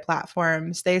media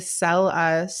platforms, they sell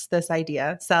us this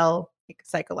idea, sell like,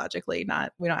 psychologically,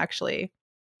 not, we don't actually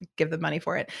give them money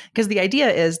for it. Because the idea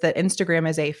is that Instagram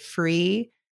is a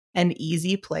free and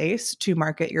easy place to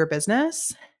market your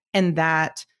business, and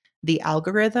that the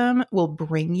algorithm will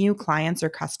bring you clients or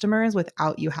customers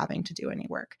without you having to do any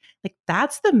work. Like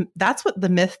that's what the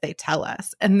myth they tell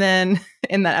us. And then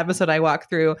in that episode I walk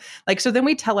through, like, so then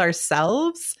we tell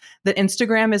ourselves that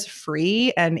Instagram is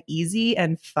free and easy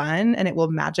and fun and it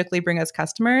will magically bring us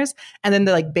customers. And then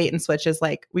the like bait and switch is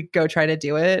like we go try to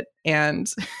do it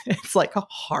and it's like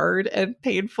hard and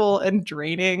painful and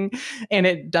draining and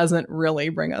it doesn't really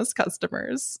bring us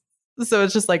customers. So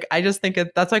it's just like, I just think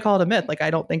that's why I call it a myth. Like,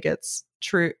 I don't think it's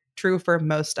true for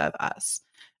most of us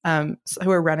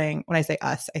who are running. When I say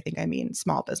us, I think I mean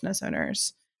small business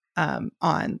owners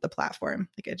on the platform.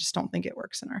 Like, I just don't think it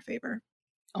works in our favor.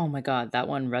 Oh my God, that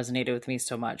one resonated with me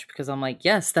so much because I'm like,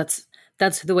 yes, that's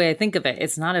the way I think of it.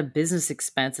 It's not a business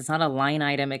expense. It's not a line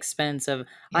item expense of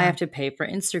I have to pay for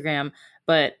Instagram.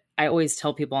 But I always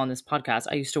tell people on this podcast,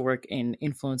 I used to work in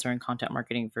influencer and content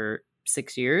marketing for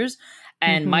 6 years.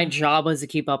 And my job was to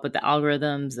keep up with the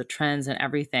algorithms, the trends and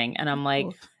everything. And I'm like,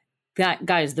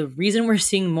 guys, the reason we're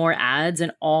seeing more ads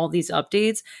and all these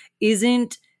updates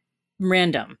isn't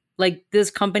random. Like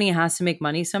this company has to make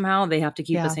money somehow. They have to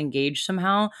keep us engaged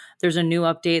somehow. There's a new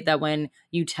update that when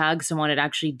you tag someone, it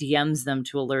actually DMs them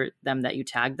to alert them that you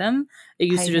tagged them. It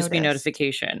used to just be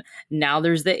notification. Now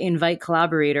there's the invite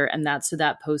collaborator, and that's so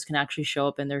that post can actually show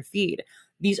up in their feed.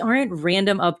 These aren't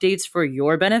random updates for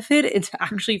your benefit. It's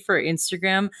actually for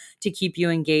Instagram to keep you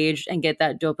engaged and get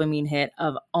that dopamine hit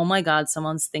of, oh my God,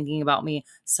 someone's thinking about me.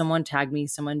 Someone tagged me,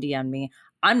 someone DM'd me.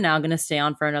 I'm now going to stay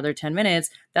on for another 10 minutes.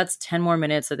 That's 10 more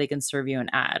minutes that they can serve you an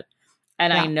ad.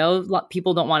 And I know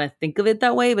people don't want to think of it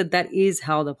that way, but that is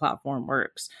how the platform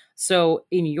works. So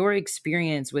in your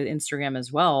experience with Instagram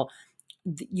as well,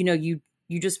 you know, you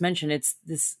just mentioned it's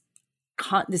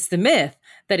the myth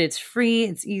that it's free,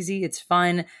 it's easy, it's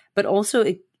fun, but also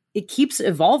it keeps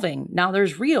evolving. Now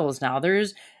there's reels, now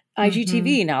there's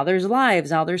IGTV, now there's lives,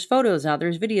 now there's photos, now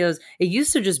there's videos. It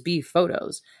used to just be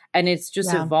photos, and it's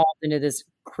just evolved into this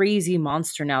crazy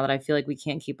monster now that I feel like we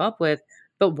can't keep up with.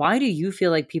 But why do you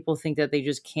feel like people think that they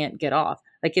just can't get off?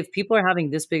 Like if people are having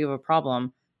this big of a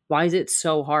problem, why is it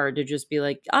so hard to just be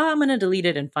like, I'm going to delete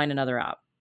it and find another app?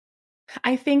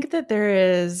 I think that there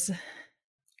is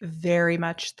very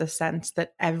much the sense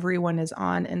that everyone is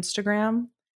on Instagram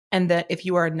and that if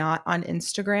you are not on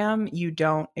Instagram, you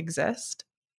don't exist.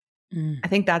 I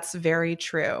think that's very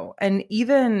true. And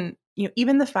even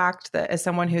the fact that as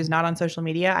someone who's not on social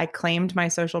media, I claimed my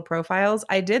social profiles.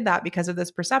 I did that because of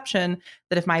this perception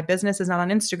that if my business is not on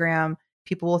Instagram,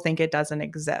 people will think it doesn't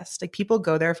exist. Like people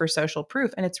go there for social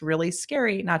proof, and it's really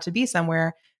scary not to be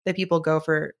somewhere that people go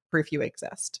for proof you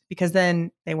exist, because then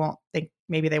they won't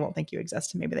think you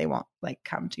exist, and maybe they won't like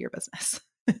come to your business.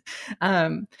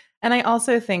 And I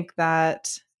also think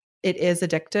that it is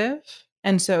addictive.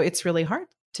 And so it's really hard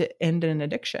to end an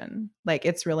addiction. Like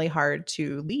it's really hard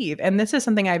to leave. And this is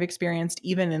something I've experienced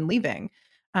even in leaving,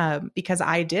 because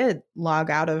I did log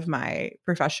out of my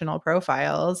professional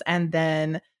profiles and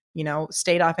then,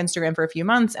 stayed off Instagram for a few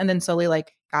months and then slowly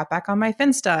like got back on my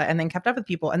Finsta and then kept up with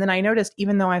people. And then I noticed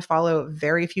even though I follow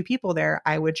very few people there,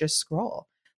 I would just scroll.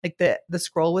 Like the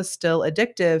scroll was still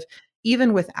addictive,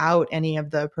 even without any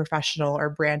of the professional or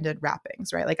branded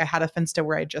wrappings, right? Like I had a Finsta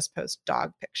where I just post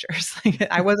dog pictures. Like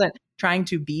I wasn't trying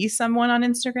to be someone on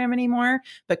Instagram anymore,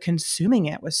 but consuming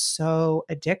it was so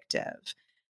addictive.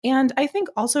 And I think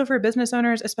also for business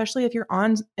owners, especially if you're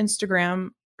on Instagram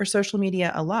or social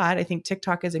media a lot, I think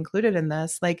TikTok is included in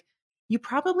this, like you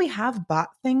probably have bought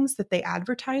things that they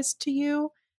advertise to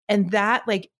you. And that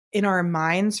like in our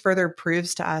minds further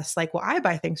proves to us like, well, I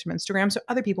buy things from Instagram, so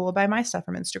other people will buy my stuff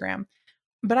from Instagram.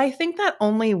 But I think that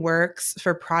only works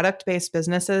for product-based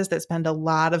businesses that spend a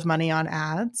lot of money on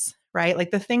ads, right? Like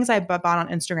the things I bought on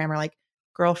Instagram are like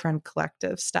girlfriend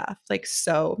collective stuff, like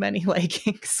so many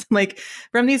leggings, like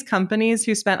from these companies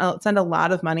who spend a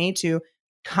lot of money to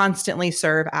constantly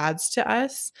serve ads to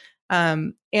us.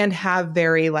 and have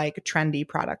very like trendy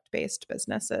product based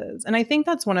businesses. And I think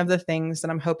that's one of the things that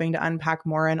I'm hoping to unpack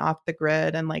more in Off the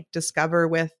Grid and like discover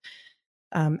with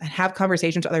and have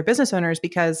conversations with other business owners,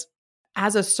 because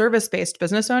as a service-based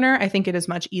business owner, I think it is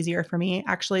much easier for me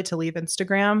actually to leave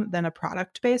Instagram than a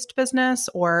product-based business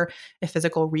or a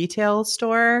physical retail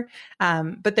store.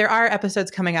 But there are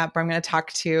episodes coming up where I'm going to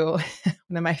talk to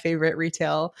one of my favorite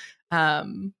retail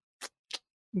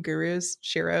gurus,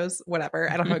 Shiros,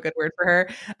 whatever. I don't have a good word for her,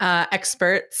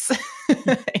 experts.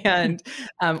 And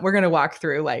we're going to walk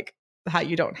through like how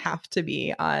you don't have to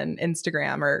be on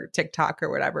Instagram or TikTok or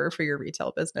whatever for your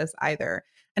retail business either.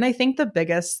 And I think the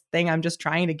biggest thing I'm just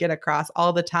trying to get across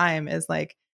all the time is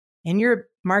like in your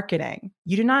marketing,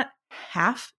 you do not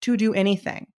have to do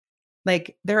anything.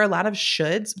 Like there are a lot of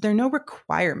shoulds, but there are no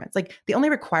requirements. Like the only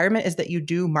requirement is that you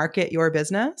do market your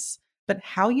business, but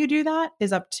how you do that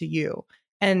is up to you.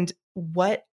 And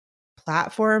what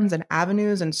platforms and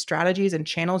avenues and strategies and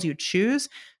channels you choose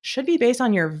should be based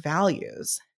on your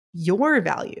values,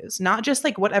 not just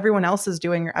like what everyone else is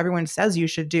doing or everyone says you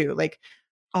should do. Like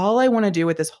all I want to do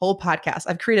with this whole podcast,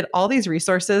 I've created all these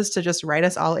resources to just write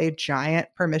us all a giant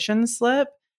permission slip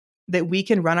that we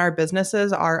can run our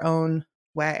businesses our own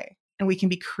way. And we can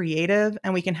be creative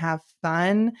and we can have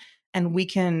fun and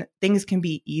things can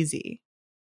be easy.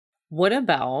 What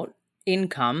about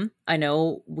income? I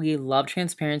know we love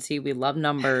transparency. We love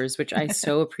numbers, which I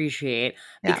so appreciate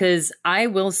because I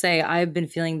will say I've been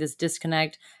feeling this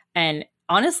disconnect. And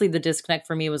honestly, the disconnect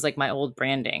for me was like my old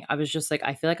branding. I was just like,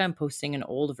 I feel like I'm posting an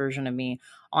old version of me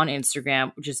on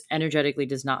Instagram, which just energetically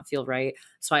does not feel right.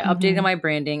 So I updated my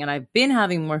branding and I've been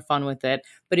having more fun with it,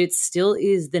 but it still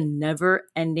is the never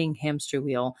ending hamster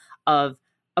wheel of,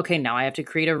 okay, now I have to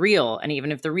create a reel. And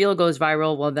even if the reel goes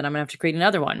viral, well, then I'm gonna have to create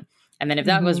another one. And then if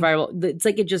that goes viral, it's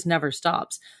like it just never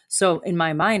stops. So in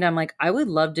my mind, I'm like, I would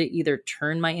love to either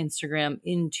turn my Instagram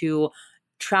into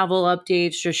travel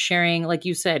updates, just sharing, like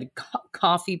you said,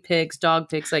 coffee pics, dog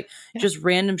pics, like just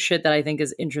random shit that I think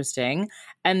is interesting,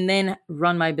 and then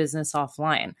run my business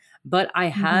offline. But I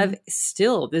have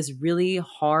still this really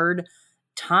hard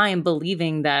time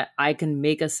believing that I can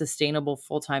make a sustainable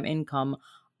full-time income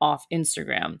off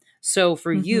Instagram. So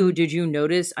for you, did you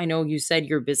notice, I know you said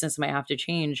your business might have to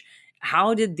change.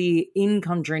 How did the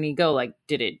income journey go? Like,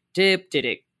 did it dip? Did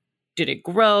it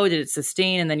grow? Did it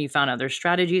sustain? And then you found other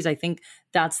strategies? I think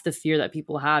that's the fear that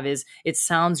people have is it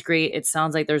sounds great. It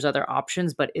sounds like there's other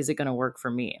options, but is it going to work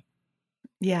for me?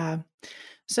 Yeah.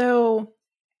 So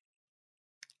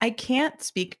I can't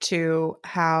speak to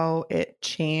how it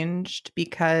changed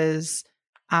because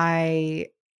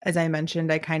as I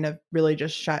mentioned, I kind of really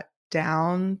just shut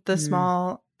down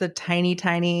the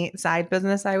tiny side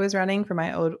business I was running for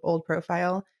my old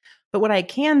profile. But what I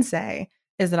can say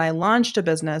is that I launched a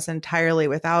business entirely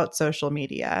without social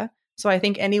media. So I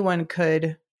think anyone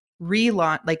could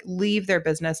relaunch, like leave their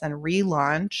business and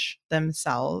relaunch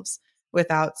themselves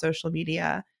without social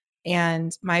media.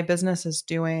 And my business is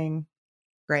doing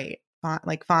great,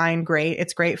 fine, great.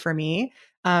 It's great for me.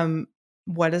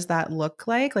 What does that look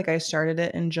like? Like I started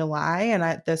it in July and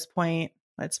at this point,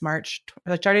 it's March.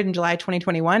 I started in July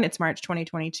 2021. It's March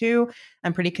 2022.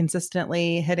 I'm pretty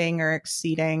consistently hitting or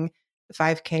exceeding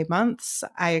 5K months.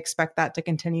 I expect that to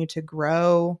continue to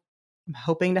grow. I'm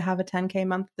hoping to have a 10K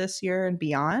month this year and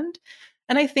beyond.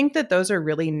 And I think that those are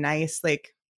really nice.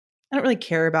 Like, I don't really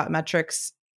care about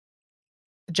metrics,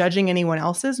 judging anyone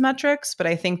else's metrics, but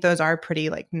I think those are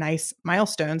pretty like nice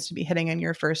milestones to be hitting in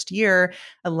your first year.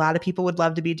 A lot of people would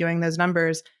love to be doing those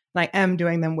numbers, and I am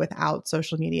doing them without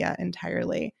social media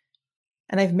entirely.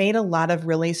 And I've made a lot of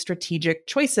really strategic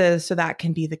choices so that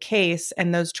can be the case.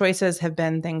 And those choices have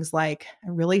been things like I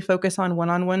really focus on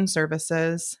one-on-one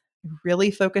services,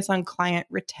 really focus on client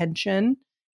retention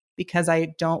because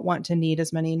I don't want to need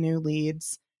as many new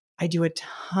leads. I do a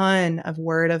ton of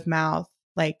word of mouth,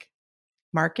 like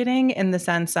marketing in the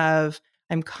sense of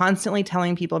I'm constantly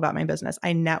telling people about my business.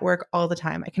 I network all the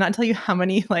time. I cannot tell you how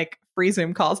many like free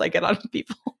Zoom calls I get on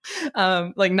people.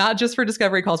 Like not just for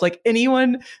discovery calls, like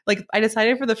anyone, like I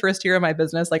decided for the first year of my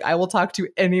business, like I will talk to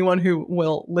anyone who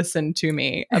will listen to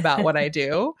me about what I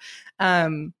do.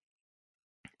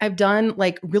 I've done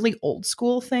like really old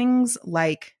school things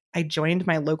like I joined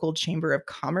my local chamber of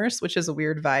commerce, which is a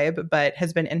weird vibe, but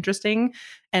has been interesting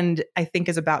and I think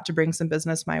is about to bring some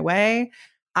business my way.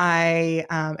 And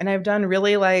I've done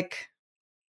really like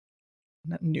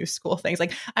new school things.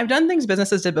 Like I've done things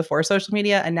businesses did before social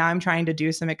media, and now I'm trying to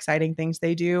do some exciting things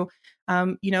they do,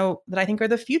 that I think are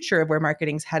the future of where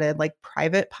marketing's headed, like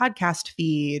private podcast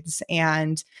feeds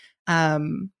and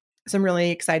some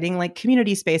really exciting like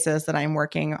community spaces that I'm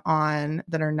working on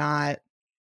that are not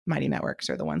Mighty Networks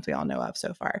are the ones we all know of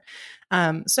so far.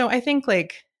 So I think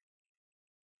like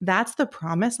that's the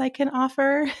promise I can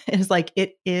offer is like,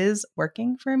 it is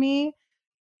working for me.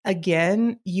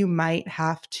 Again, you might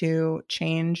have to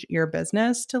change your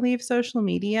business to leave social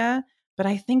media, but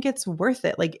I think it's worth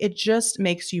it. Like it just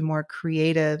makes you more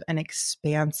creative and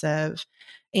expansive.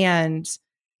 And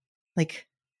like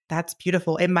that's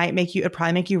beautiful. It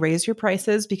probably make you raise your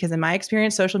prices because in my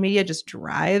experience, social media just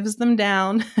drives them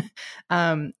down.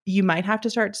 You might have to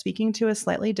start speaking to a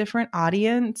slightly different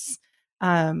audience.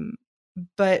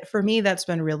 But for me, that's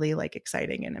been really like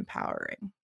exciting and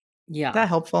empowering. Is Yeah. that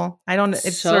helpful? I don't,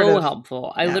 it's sort So of,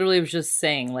 helpful. I yeah. literally was just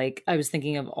saying, like, I was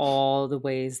thinking of all the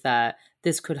ways that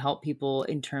this could help people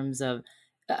in terms of,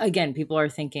 again, people are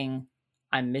thinking,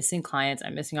 I'm missing clients,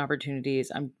 I'm missing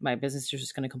opportunities, my business is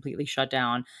just going to completely shut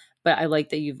down. But I like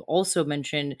that you've also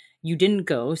mentioned you didn't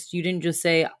ghost. You didn't just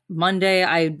say, Monday,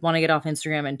 I want to get off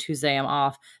Instagram and Tuesday, I'm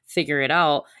off, figure it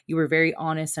out. You were very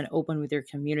honest and open with your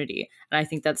community. And I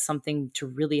think that's something to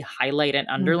really highlight and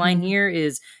underline here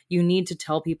is you need to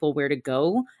tell people where to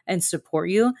go and support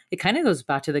you. It kind of goes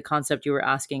back to the concept you were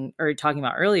asking or talking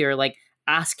about earlier, like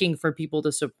asking for people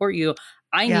to support you.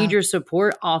 I need your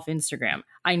support off Instagram.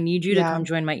 I need you to come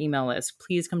join my email list.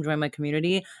 Please come join my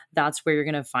community. That's where you're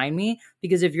going to find me.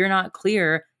 Because if you're not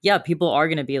clear, people are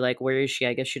going to be like, where is she?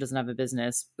 I guess she doesn't have a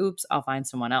business. Oops, I'll find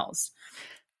someone else.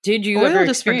 Did you ever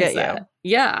experience that?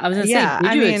 Yeah, I was going to say,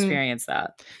 did you experience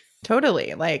that?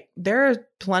 Totally. Like there are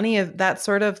plenty of that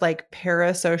sort of like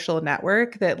parasocial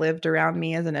network that lived around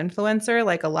me as an influencer.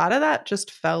 Like a lot of that just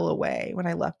fell away when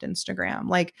I left Instagram.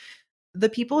 Like the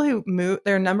people who moved,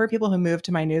 there are a number of people who moved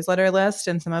to my newsletter list,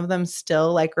 and some of them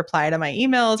still like reply to my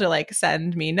emails or like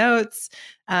send me notes.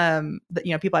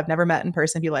 People I've never met in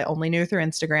person, people I only knew through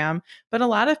Instagram. But a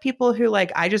lot of people who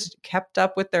like I just kept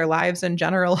up with their lives in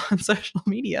general on social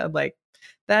media, like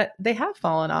that they have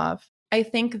fallen off. I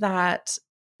think that,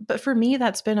 but for me,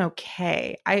 that's been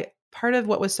okay. Part of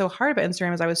what was so hard about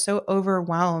Instagram is I was so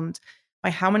overwhelmed by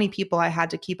how many people I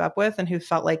had to keep up with and who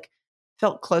felt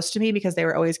close to me because they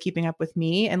were always keeping up with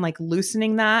me, and like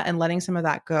loosening that and letting some of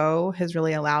that go has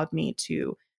really allowed me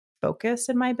to focus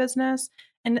in my business.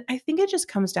 And I think it just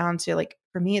comes down to like,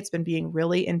 for me, it's been being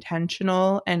really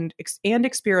intentional and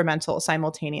experimental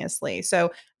simultaneously.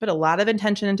 So put a lot of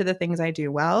intention into the things I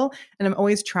do well. And I'm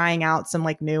always trying out some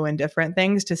like new and different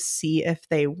things to see if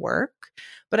they work.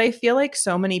 But I feel like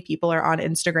so many people are on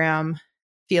Instagram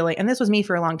feeling, and this was me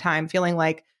for a long time, feeling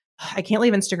like, I can't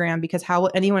leave Instagram because how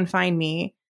will anyone find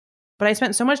me? But I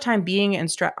spent so much time being on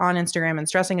Instagram and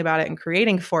stressing about it and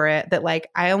creating for it that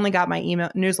like I only got my email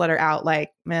newsletter out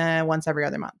like once every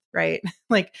other month, right?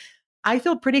 Like I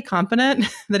feel pretty confident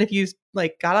that if you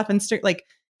like got off Instagram, like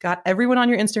got everyone on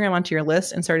your Instagram onto your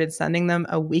list and started sending them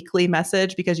a weekly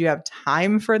message because you have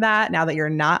time for that now that you're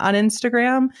not on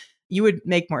Instagram, you would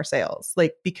make more sales,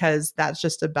 like, because that's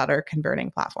just a better converting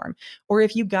platform. Or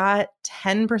if you got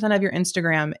 10% of your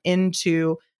Instagram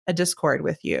into a Discord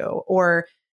with you, or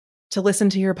to listen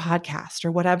to your podcast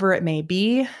or whatever it may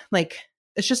be, like,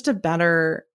 it's just a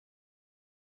better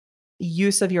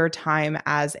use of your time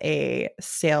as a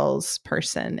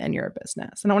salesperson in your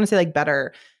business. And I don't want to say like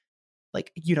better,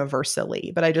 like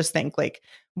universally, but I just think like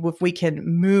if we can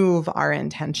move our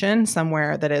intention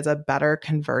somewhere that is a better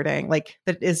converting, like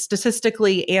that is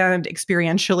statistically and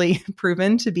experientially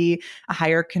proven to be a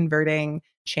higher converting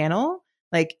channel,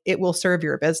 like it will serve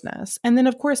your business. And then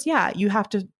of course, you have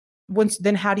to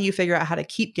then how do you figure out how to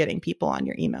keep getting people on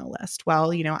your email list?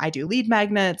 Well, I do lead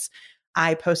magnets.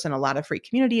 I post in a lot of free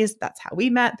communities. That's how we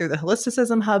met, through the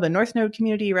Holisticism Hub and North Node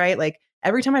community, right? Like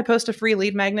every time I post a free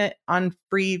lead magnet on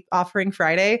Free Offering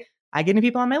Friday, I get new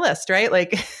people on my list, right?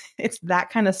 Like it's that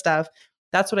kind of stuff.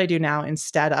 That's what I do now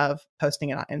instead of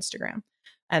posting it on Instagram.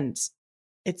 And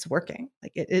it's working.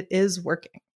 Like it is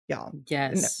working, y'all.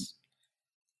 Yes.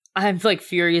 I'm like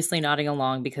furiously nodding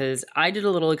along because I did a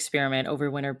little experiment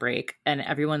over winter break, and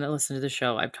everyone that listened to the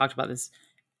show, I've talked about this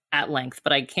at length,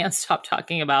 but I can't stop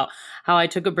talking about how I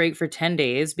took a break for 10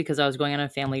 days because I was going on a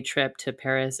family trip to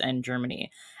Paris and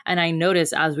Germany. And I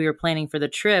noticed as we were planning for the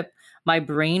trip, my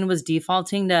brain was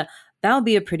defaulting to, that would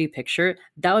be a pretty picture.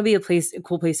 That would be a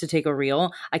cool place to take a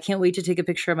reel. I can't wait to take a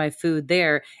picture of my food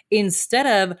there. Instead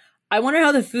of, I wonder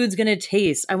how the food's going to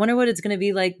taste. I wonder what it's going to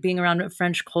be like being around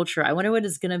French culture. I wonder what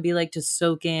it's going to be like to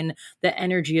soak in the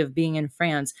energy of being in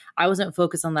France. I wasn't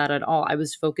focused on that at all. I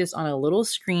was focused on a little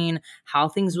screen, how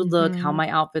things would look, how my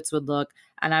outfits would look.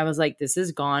 And I was like, this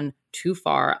has gone too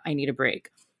far. I need a break.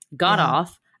 Got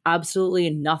off. Absolutely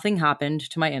nothing happened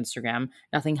to my Instagram.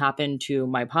 Nothing happened to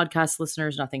my podcast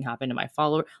listeners. Nothing happened to my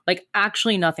followers. Like,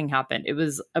 actually, nothing happened. It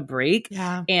was a break.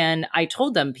 Yeah. And I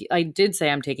told them, I did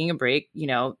say I'm taking a break, you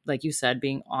know, like you said,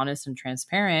 being honest and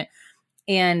transparent.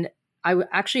 And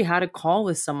actually had a call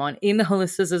with someone in the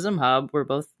Holisticism Hub. We're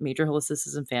both major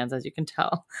Holisticism fans, as you can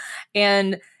tell.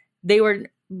 And they were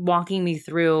walking me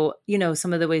through, you know,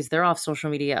 some of the ways they're off social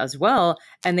media as well.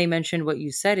 And they mentioned what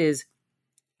you said is,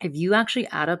 if you actually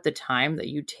add up the time that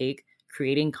you take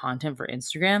creating content for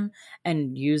Instagram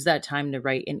and use that time to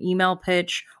write an email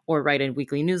pitch or write a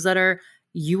weekly newsletter,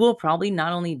 you will probably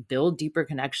not only build deeper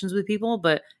connections with people,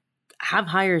 but have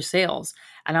higher sales.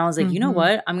 And I was like, you know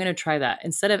what? I'm going to try that.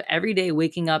 Instead of every day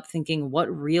waking up thinking, what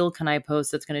reel can I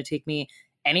post that's going to take me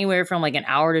anywhere from like an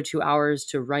hour to 2 hours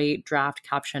to write, draft,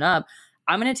 caption up,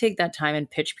 I'm going to take that time and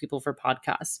pitch people for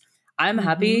podcasts. I'm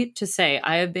happy to say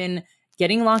I have been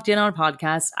getting locked in on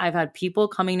podcasts. I've had people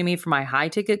coming to me for my high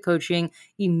ticket coaching,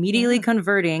 immediately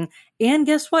converting. And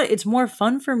guess what? It's more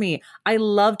fun for me. I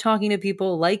love talking to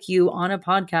people like you on a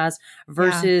podcast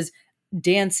versus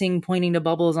dancing, pointing to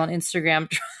bubbles on Instagram,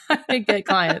 trying to get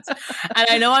clients. And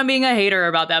I know I'm being a hater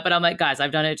about that, but I'm like, guys,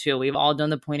 I've done it too. We've all done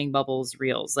the pointing bubbles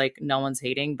reels. Like, no one's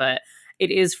hating, but it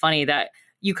is funny that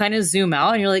you kind of zoom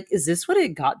out and you're like, is this what it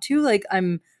got to? Like,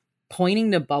 I'm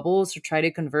pointing to bubbles to try to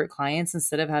convert clients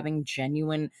instead of having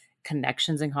genuine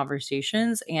connections and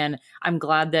conversations. And I'm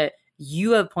glad that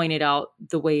you have pointed out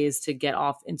the ways to get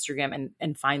off Instagram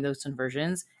and find those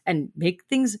conversions and make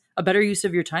things a better use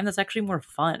of your time that's actually more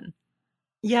fun.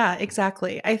 Yeah,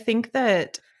 exactly. I think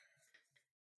that,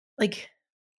 like,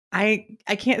 I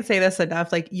can't say this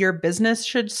enough. Like, your business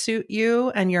should suit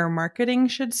you and your marketing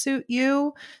should suit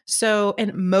you. So,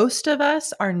 and most of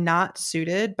us are not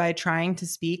suited by trying to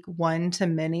speak one to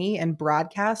many and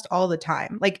broadcast all the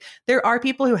time. Like, there are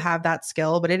people who have that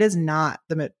skill, but it is not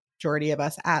the majority of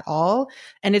us at all.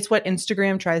 And it's what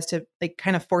Instagram tries to, like,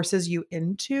 kind of forces you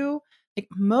into. Like,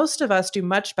 most of us do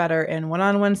much better in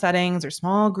one-on-one settings or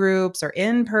small groups or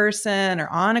in person or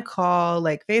on a call,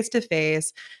 like face to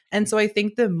face. And so I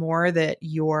think the more that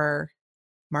your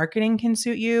marketing can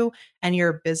suit you and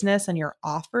your business and your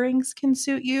offerings can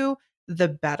suit you, the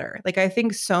better. Like, I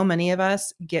think so many of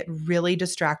us get really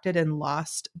distracted and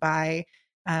lost by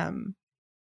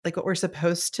like what we're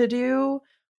supposed to do,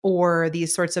 or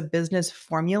these sorts of business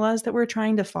formulas that we're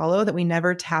trying to follow, that we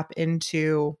never tap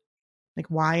into, like,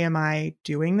 why am I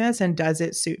doing this? And does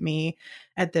it suit me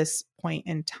at this point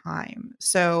in time?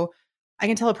 So I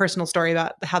can tell a personal story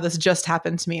about how this just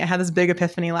happened to me. I had this big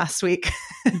epiphany last week.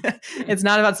 It's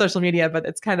not about social media, but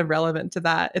it's kind of relevant to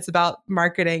that. It's about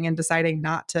marketing and deciding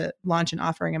not to launch an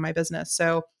offering in my business.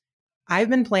 So I've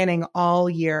been planning all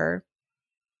year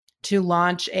to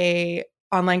launch a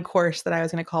online course that I was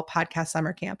going to call Podcast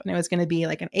Summer Camp. And it was going to be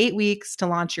like an 8 weeks to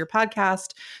launch your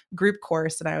podcast group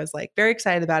course. And I was like very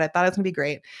excited about it. Thought it was going to be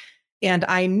great. And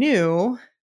I knew,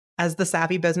 as the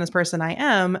savvy business person I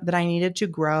am, that I needed to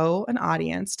grow an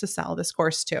audience to sell this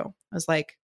course to. I was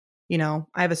like, you know,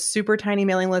 I have a super tiny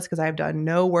mailing list because I've done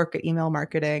no work at email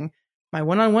marketing. My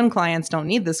one-on-one clients don't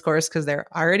need this course because they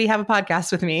already have a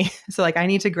podcast with me. So like, I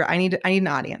need to grow. I need an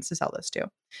audience to sell this to.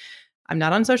 I'm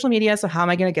not on social media, so how am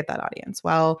I going to get that audience?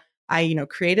 Well, I,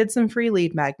 created some free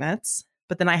lead magnets,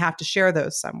 but then I have to share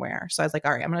those somewhere. So I was like,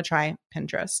 all right, I'm going to try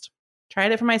Pinterest.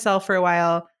 Tried it for myself for a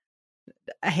while.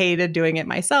 I hated doing it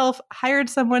myself. Hired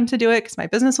someone to do it because my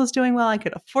business was doing well. I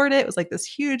could afford it. It was like this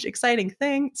huge, exciting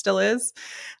thing. It still is.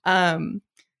 And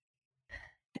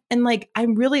like,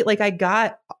 I'm really like,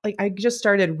 I just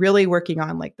started really working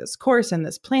on like this course and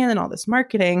this plan and all this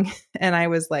marketing. And I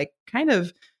was like,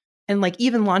 and like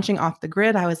even launching Off the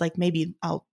Grid, I was like, maybe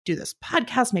I'll do this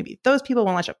podcast. Maybe those people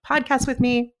will launch a podcast with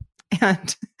me.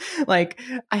 And like,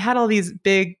 I had all these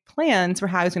big plans for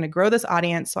how I was going to grow this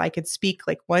audience so I could speak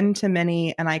like one to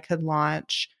many and I could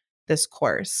launch this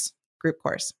course, group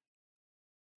course.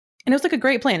 And it was like a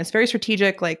great plan. It's very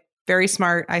strategic, like very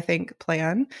smart, I think,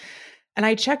 plan. And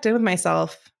I checked in with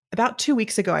myself about 2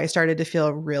 weeks ago. I started to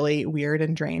feel really weird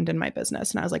and drained in my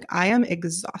business. And I was like, I am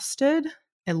exhausted.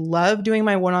 I love doing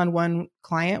my one-on-one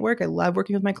client work. I love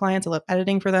working with my clients. I love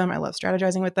editing for them. I love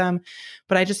strategizing with them.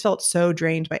 But I just felt so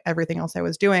drained by everything else I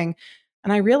was doing.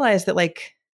 And I realized that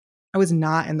like I was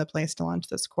not in the place to launch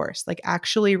this course. Like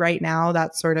actually right now,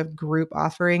 that sort of group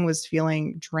offering was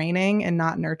feeling draining and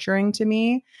not nurturing to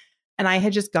me. And I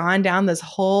had just gone down this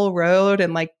whole road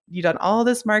and like you done all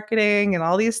this marketing and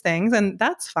all these things. And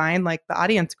that's fine. Like the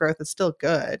audience growth is still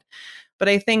good. But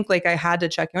I think like I had to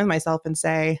check in with myself and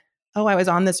say, oh, I was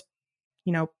on this,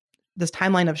 this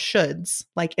timeline of shoulds.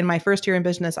 Like in my first year in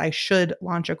business, I should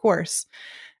launch a course.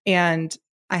 And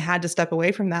I had to step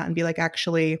away from that and be like,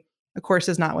 actually, a course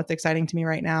is not what's exciting to me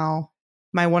right now.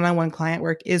 My one-on-one client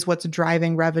work is what's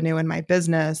driving revenue in my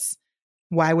business.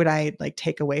 Why would I like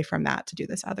take away from that to do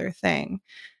this other thing?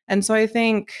 And so I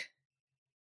think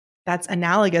that's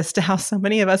analogous to how so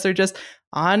many of us are just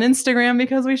on Instagram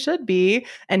because we should be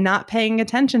and not paying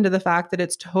attention to the fact that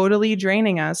it's totally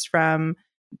draining us from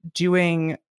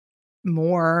doing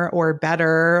more or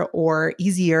better or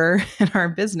easier in our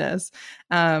business.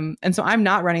 And so I'm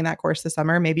not running that course this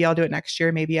summer. Maybe I'll do it next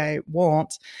year. Maybe I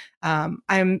won't.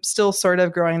 I'm still sort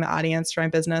of growing the audience for my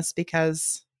business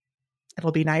because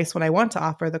it'll be nice when I want to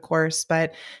offer the course.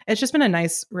 But it's just been a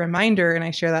nice reminder. And I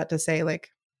share that to say,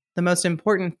 like, the most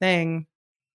important thing,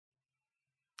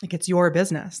 like, it's your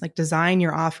business. Like, design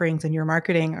your offerings and your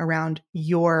marketing around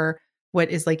what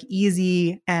is like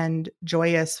easy and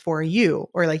joyous for you,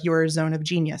 or like your zone of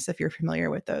genius, if you're familiar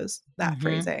with that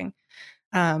phrasing.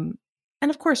 And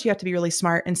of course you have to be really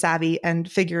smart and savvy and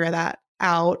figure that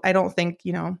out. I don't think,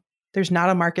 there's not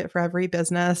a market for every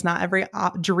business. Not every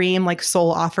dream, like soul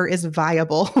offer is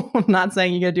viable. I'm not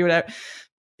saying you got to do whatever.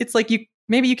 It's like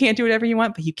maybe you can't do whatever you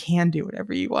want, but you can do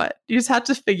whatever you want. You just have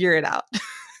to figure it out.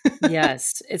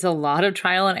 Yes. It's a lot of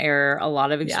trial and error, a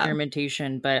lot of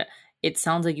experimentation, but it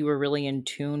sounds like you were really in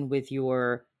tune with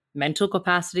your mental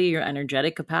capacity, your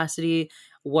energetic capacity,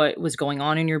 what was going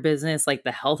on in your business, like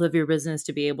the health of your business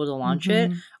to be able to launch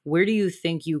it. Where do you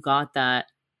think you got that?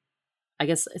 I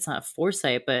guess it's not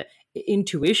foresight, but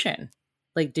intuition.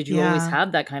 Like, did you always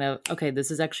have that kind of, okay, this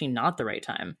is actually not the right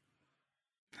time?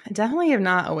 I definitely have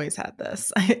not always had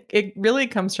this. It really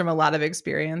comes from a lot of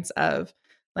experience of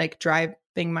like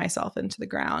driving myself into the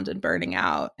ground and burning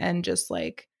out, and just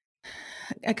like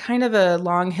a kind of a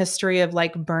long history of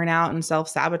like burnout and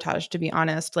self-sabotage, to be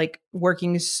honest, like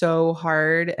working so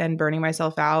hard and burning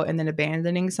myself out and then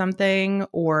abandoning something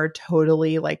or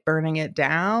totally like burning it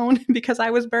down because I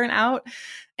was burnt out.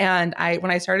 And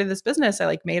when I started this business, I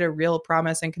like made a real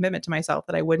promise and commitment to myself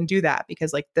that I wouldn't do that,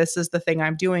 because like this is the thing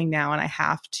I'm doing now. And I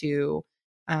have to,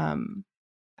 I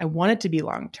want it to be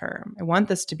long-term. I want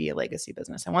this to be a legacy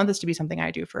business. I want this to be something I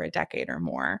do for a decade or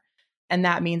more. And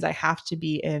that means I have to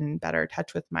be in better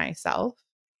touch with myself.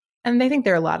 And I think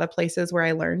there are a lot of places where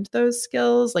I learned those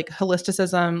skills, like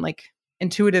holisticism, like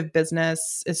intuitive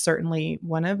business is certainly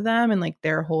one of them, and like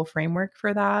their whole framework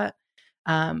for that.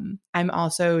 I'm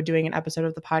also doing an episode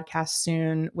of the podcast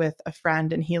soon with a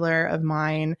friend and healer of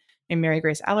mine named Mary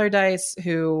Grace Allardyce,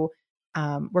 who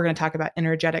we're going to talk about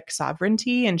energetic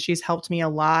sovereignty. And she's helped me a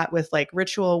lot with like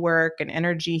ritual work and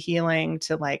energy healing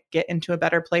to like get into a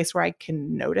better place where I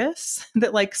can notice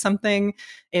that like something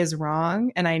is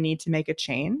wrong and I need to make a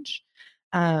change.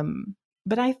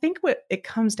 But I think what it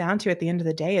comes down to at the end of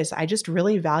the day is I just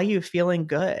really value feeling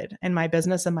good in my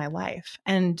business and my life.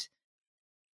 And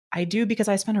I do, because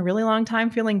I spent a really long time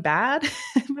feeling bad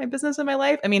in my business and my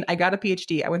life. I mean, I got a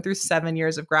PhD. I went through 7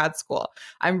 years of grad school.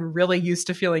 I'm really used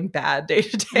to feeling bad day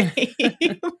to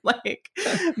day.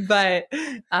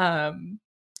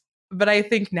 But I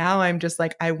think now I'm just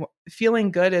like,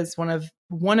 feeling good is one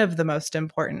of the most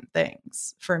important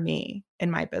things for me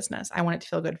in my business. I want it to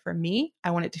feel good for me.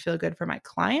 I want it to feel good for my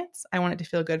clients. I want it to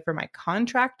feel good for my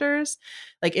contractors.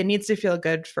 Like, it needs to feel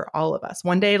good for all of us.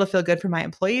 One day it'll feel good for my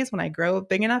employees when I grow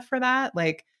big enough for that.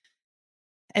 Like,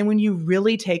 and when you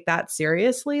really take that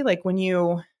seriously, like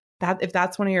if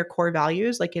that's one of your core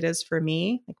values, like it is for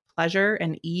me, like pleasure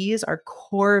and ease are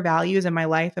core values in my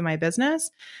life and my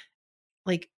business.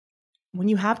 Like, when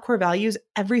you have core values,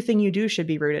 everything you do should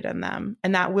be rooted in them.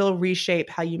 And that will reshape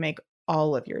how you make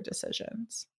all of your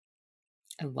decisions.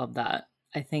 I love that.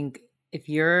 I think if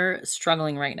you're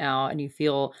struggling right now and you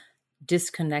feel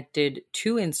disconnected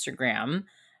to Instagram,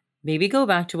 maybe go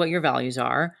back to what your values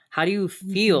are. How do you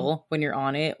feel when you're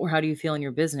on it? Or how do you feel in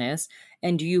your business?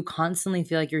 And do you constantly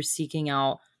feel like you're seeking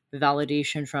out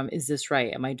validation from, is this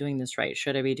right? Am I doing this right?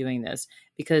 Should I be doing this?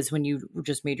 Because when you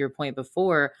just made your point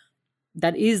before,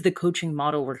 that is the coaching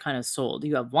model we're kind of sold.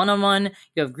 You have one-on-one,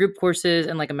 you have group courses,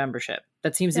 and like a membership.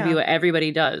 That seems to be what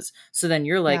everybody does. So then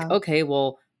you're like, okay,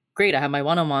 well, great. I have my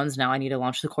one-on-ones. Now I need to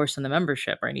launch the course and the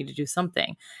membership, or I need to do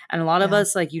something. And a lot of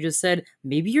us, like you just said,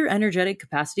 maybe your energetic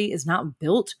capacity is not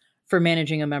built for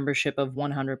managing a membership of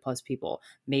 100 plus people.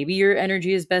 Maybe your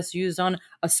energy is best used on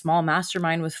a small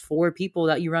mastermind with 4 people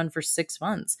that you run for 6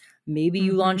 months. Maybe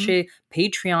you launch a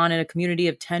Patreon in a community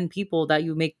of 10 people that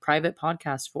you make private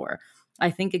podcasts for. I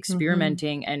think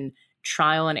experimenting and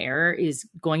trial and error is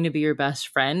going to be your best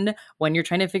friend when you're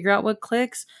trying to figure out what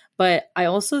clicks. But I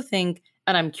also think,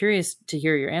 and I'm curious to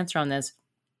hear your answer on this,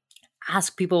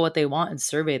 ask people what they want and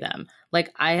survey them.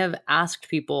 Like, I have asked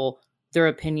people, their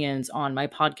opinions on my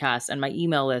podcast and my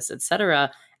email list,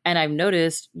 etc. And I've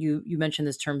noticed you mentioned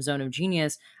this term zone of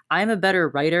genius. I'm a better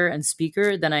writer and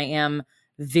speaker than I am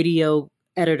video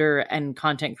editor and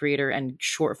content creator and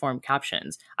short form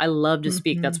captions. I love to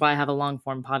speak. That's why I have a long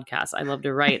form podcast. I love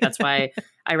to write. That's why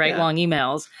I write long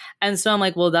emails. And so I'm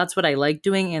like, well, that's what I like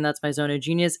doing. And that's my zone of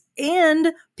genius.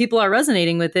 And people are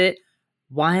resonating with it.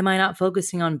 Why am I not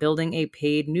focusing on building a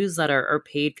paid newsletter or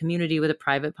paid community with a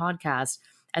private podcast?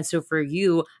 And so for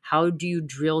you, how do you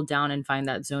drill down and find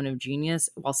that zone of genius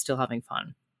while still having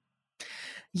fun?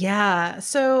 Yeah.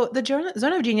 So the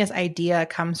zone of genius idea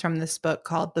comes from this book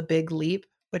called The Big Leap,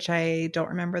 which I don't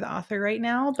remember the author right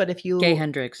now, but if you Gay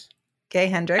Hendricks. I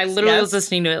literally was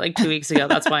listening to it like 2 weeks ago.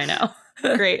 That's why I know.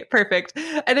 Great. Perfect.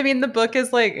 And I mean, the book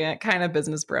is like kind of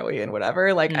business bro-y and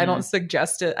whatever. Like I don't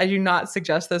suggest it. I do not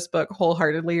suggest this book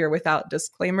wholeheartedly or without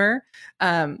disclaimer.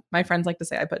 My friends like to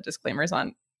say I put disclaimers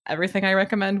on everything I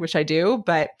recommend, which I do,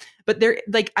 but there,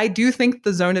 like, I do think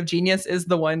the zone of genius is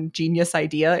the one genius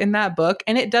idea in that book.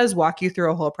 And it does walk you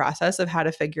through a whole process of how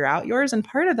to figure out yours. And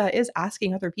part of that is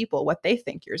asking other people what they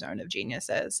think your zone of genius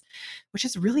is, which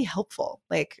is really helpful.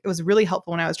 Like it was really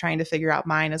helpful when I was trying to figure out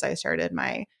mine as I started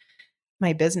my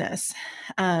business.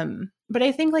 But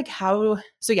I think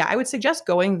I would suggest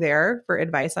going there for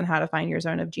advice on how to find your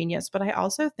zone of genius. But I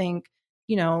also think,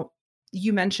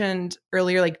 you mentioned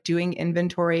earlier, like doing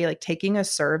inventory, like taking a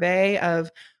survey of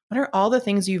what are all the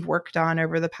things you've worked on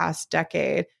over the past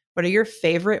decade? What are your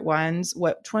favorite ones?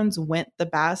 Which ones went the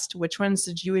best? Which ones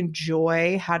did you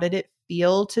enjoy? How did it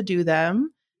feel to do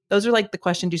them? Those are like the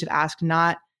questions you should ask,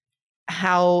 not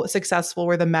how successful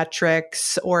were the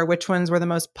metrics or which ones were the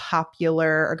most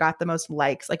popular or got the most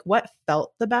likes. Like what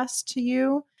felt the best to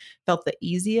you, felt the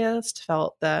easiest,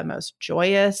 felt the most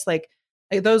joyous, like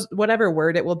those, whatever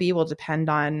word it will be, will depend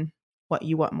on what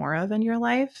you want more of in your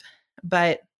life.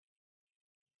 But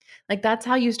like, that's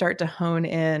how you start to hone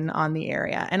in on the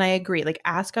area. And I agree, like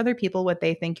ask other people what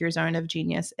they think your zone of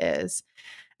genius is.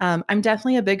 I'm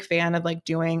definitely a big fan of like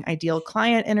doing ideal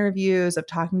client interviews, of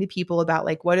talking to people about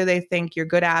like, what do they think you're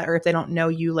good at? Or if they don't know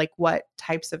you, like what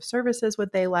types of services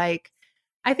would they like?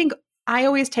 I think I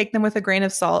always take them with a grain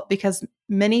of salt because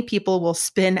many people will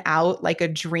spin out like a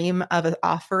dream of an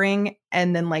offering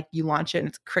and then like you launch it and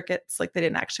it's crickets, like they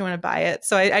didn't actually want to buy it.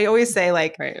 So I always say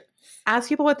like, ask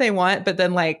people what they want, but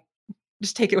then like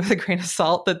just take it with a grain of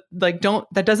salt. That like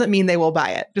that doesn't mean they will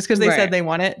buy it. Just because they said they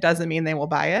want it doesn't mean they will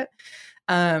buy it.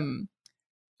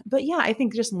 But yeah, I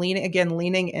think just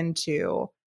leaning into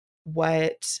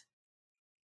what,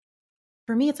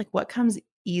 for me, it's like what comes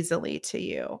easily to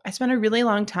you. I spent a really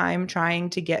long time trying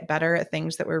to get better at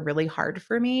things that were really hard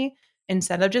for me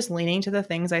instead of just leaning into the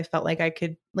things I felt like I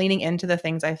could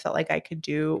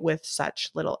do with such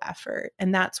little effort.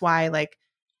 And that's why, like,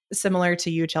 similar to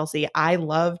you, Chelsea, I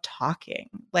love talking.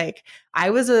 Like I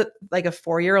was a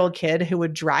 4-year-old kid who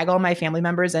would drag all my family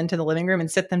members into the living room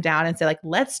and sit them down and say like,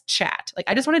 let's chat. Like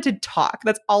I just wanted to talk.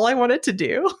 That's all I wanted to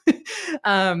do.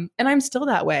 And I'm still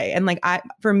that way. And like,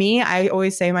 for me, I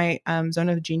always say my zone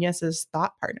of genius is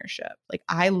thought partnership. Like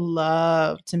I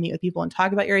love to meet with people and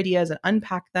talk about your ideas and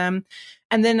unpack them.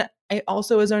 And then a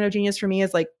zone of genius for me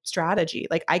is like strategy.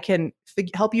 Like I can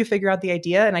help you figure out the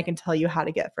idea and I can tell you how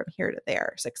to get from here to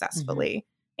there successfully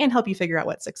and help you figure out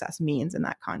what success means in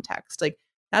that context. Like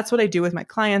that's what I do with my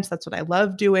clients. That's what I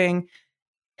love doing.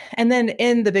 And then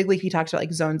in The Big Leap, he talks about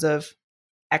like zones of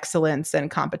excellence and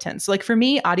competence. So like for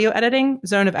me, audio editing,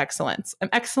 zone of excellence. I'm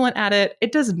excellent at it.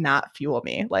 It does not fuel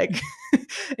me. Like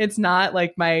it's not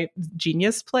like my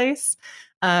genius place.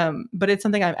 But it's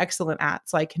something I'm excellent at.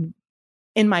 So I can,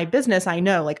 in my business, I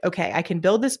know like, okay, I can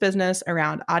build this business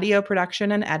around audio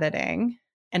production and editing.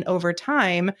 And over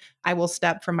time, I will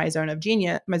step from my zone of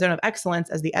excellence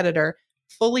as the editor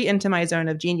fully into my zone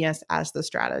of genius as the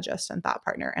strategist and thought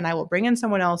partner. And I will bring in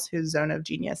someone else whose zone of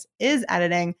genius is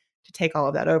editing to take all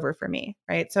of that over for me.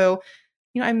 Right. So,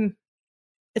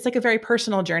 it's like a very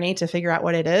personal journey to figure out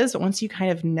what it is. But once you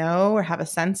kind of know or have a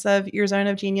sense of your zone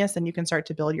of genius, then you can start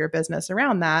to build your business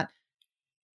around that.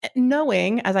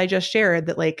 Knowing, as I just shared,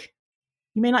 that like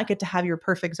you may not get to have your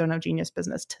perfect zone of genius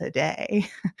business today,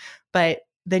 but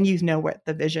then you know what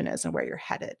the vision is and where you're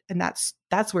headed. And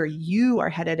that's where you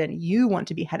are headed and you want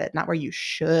to be headed, not where you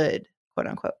should, quote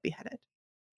unquote, be headed.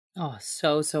 Oh,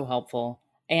 so helpful.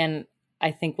 And I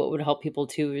think what would help people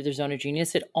too with their zone of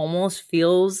genius, it almost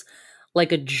feels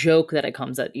like a joke that it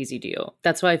comes that easy to you.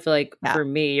 That's why I feel like for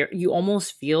me, you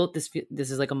almost feel this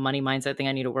is like a money mindset thing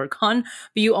I need to work on,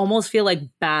 but you almost feel like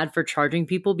bad for charging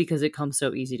people because it comes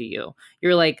so easy to you.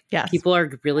 You're like, people are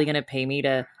really going to pay me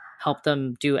to help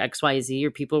them do XYZ,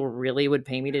 or people really would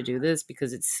pay me to do this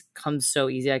because it's comes so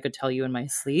easy. I could tell you in my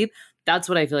sleep. That's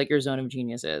what I feel like your zone of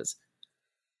genius is.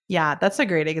 Yeah, that's a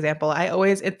great example.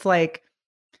 It's like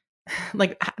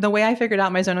the way I figured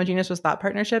out my zone of genius was thought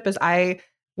partnership is I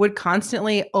would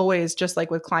constantly always just like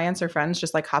with clients or friends,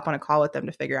 just like hop on a call with them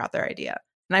to figure out their idea.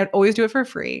 And I'd always do it for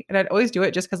free. And I'd always do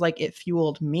it just because like it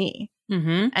fueled me.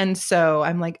 Mm-hmm. And so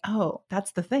I'm like, oh,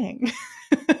 that's the thing.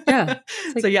 Yeah.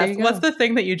 Like, so yes, what's the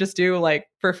thing that you just do like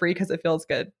for free because it feels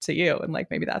good to you? And like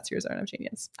maybe that's your zone of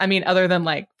genius. I mean, other than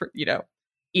like,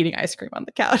 eating ice cream on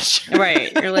the couch.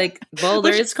 Right. You're like, well,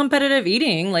 there is competitive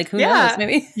eating. Like, who knows?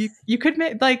 Maybe you could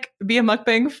like be a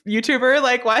mukbang YouTuber.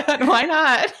 Like, why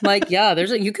not? Like, yeah,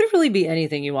 you could really be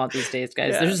anything you want these days,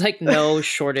 guys. Yeah. There's like no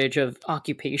shortage of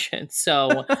occupation.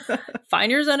 So find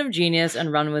your zone of genius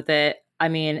and run with it. I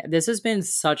mean, this has been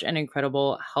such an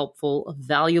incredible, helpful,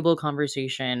 valuable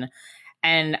conversation.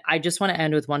 And I just want to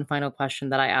end with one final question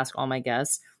that I ask all my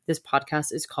guests. This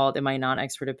podcast is called In My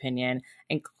Non-Expert Opinion.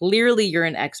 And clearly you're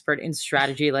an expert in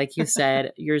strategy. Like you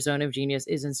said, your zone of genius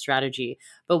is in strategy.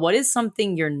 But what is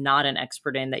something you're not an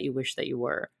expert in that you wish that you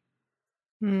were?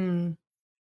 Well,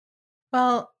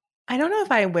 I don't know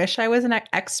if I wish I was an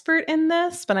expert in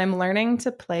this, but I'm learning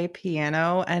to play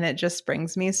piano and it just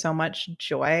brings me so much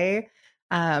joy.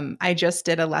 I just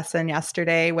did a lesson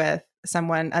yesterday with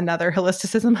another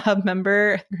Holisticism Hub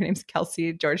member. Her name's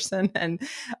Kelsey Georgeson. And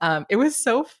it was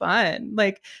so fun.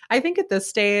 Like, I think at this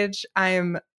stage,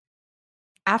 after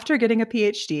getting a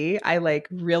PhD, I like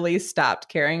really stopped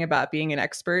caring about being an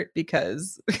expert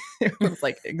because it was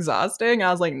like exhausting.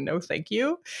 I was like, no, thank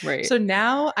you. Right. So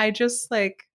now I just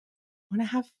like want to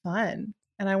have fun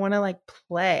and I want to like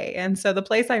play. And so the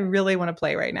place I really want to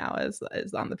play right now is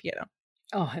on the piano.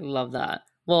 Oh, I love that.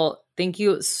 Well, thank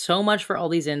you so much for all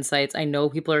these insights. I know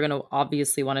people are going to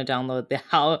obviously want to download the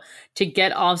How to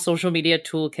Get Off Social Media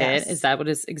Toolkit. Yes. Is that what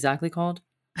it's exactly called?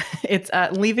 It's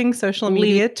Leaving Social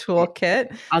Media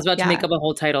Toolkit. I was about to make up a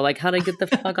whole title, like how to get the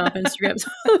fuck off Instagram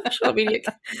social media.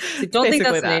 So don't think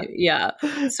that's it. Yeah.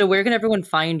 So where can everyone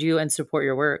find you and support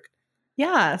your work?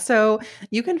 Yeah. So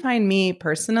you can find me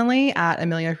personally at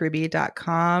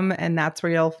ameliaruby.com. And that's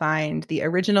where you'll find the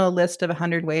original list of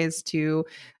 100 ways to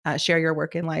share your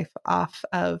work and life off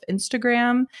of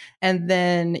Instagram. And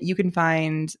then you can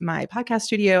find my podcast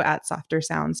studio at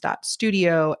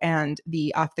softersounds.studio. And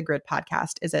the Off the Grid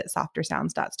podcast is at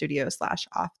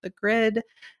softersounds.studio/offthegrid.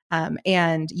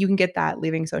 And you can get that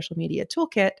Leaving Social Media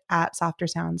Toolkit at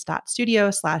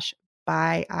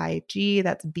softersounds.studio/by IG.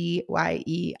 That's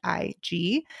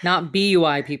BYEIG. Not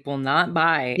BUI, people, not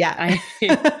by. Yeah. I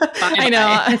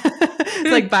know. It's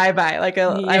like bye. Like I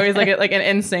always like it like an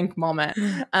in-sync moment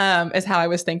is how I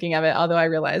was thinking of it. Although I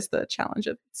realized the challenge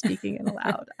of speaking it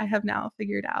aloud, I have now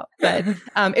figured out. But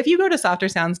if you go to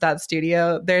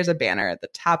softersounds.studio, there's a banner at the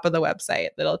top of the website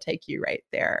that'll take you right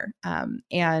there.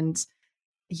 And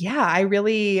yeah, I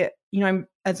really,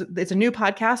 it's a new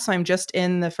podcast, so I'm just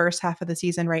in the first half of the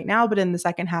season right now, but in the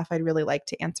second half, I'd really like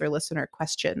to answer listener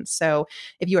questions. So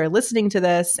if you are listening to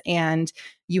this and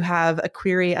you have a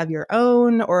query of your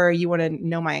own, or you want to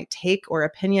know my take or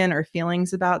opinion or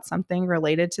feelings about something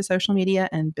related to social media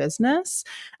and business,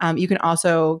 you can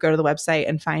also go to the website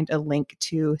and find a link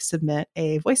to submit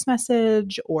a voice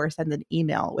message or send an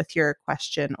email with your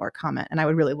question or comment. And I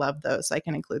would really love those, so I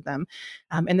can include them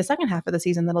in the second half of the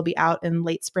season that'll be out in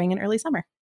late spring and early summer.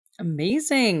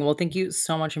 Amazing. Well, thank you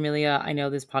so much, Amelia. I know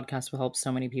this podcast will help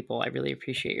so many people. I really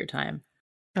appreciate your time.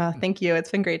 Thank you. It's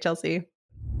been great, Chelsea.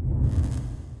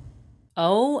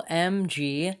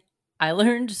 OMG. I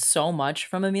learned so much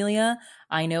from Amelia.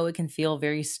 I know it can feel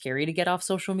very scary to get off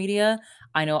social media.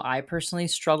 I know I personally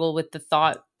struggle with the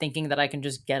thought thinking that I can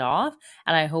just get off.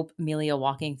 And I hope Amelia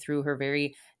walking through her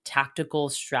very tactical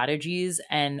strategies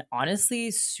and honestly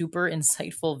super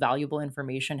insightful, valuable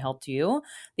information helped you,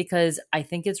 because I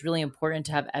think it's really important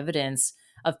to have evidence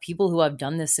of people who have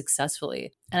done this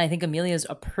successfully. And I think Amelia is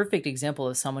a perfect example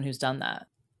of someone who's done that.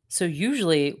 So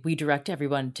usually we direct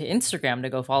everyone to Instagram to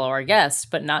go follow our guests,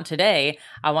 but not today.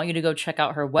 I want you to go check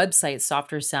out her website,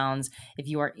 Softer Sounds. If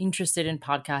you are interested in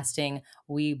podcasting,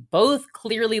 we both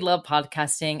clearly love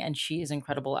podcasting and she is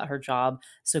incredible at her job.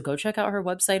 So go check out her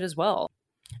website as well.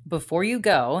 Before you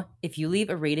go, if you leave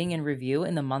a rating and review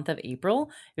in the month of April,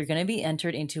 you're going to be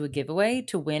entered into a giveaway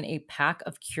to win a pack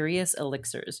of Curious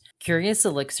Elixirs. Curious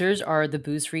Elixirs are the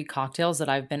booze-free cocktails that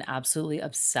I've been absolutely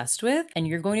obsessed with, and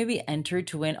you're going to be entered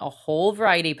to win a whole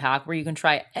variety pack where you can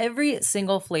try every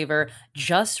single flavor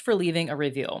just for leaving a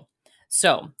review.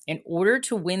 So, in order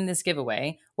to win this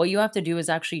giveaway, what you have to do is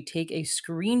actually take a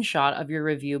screenshot of your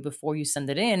review before you send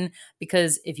it in,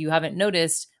 because if you haven't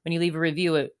noticed, when you leave a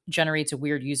review, it generates a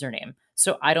weird username.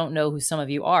 So I don't know who some of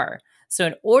you are. So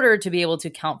in order to be able to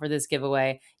count for this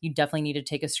giveaway, you definitely need to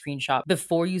take a screenshot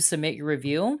before you submit your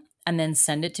review and then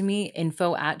send it to me,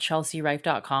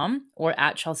 info@chelsearife.com or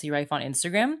 @chelsearife on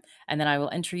Instagram. And then I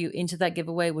will enter you into that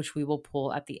giveaway, which we will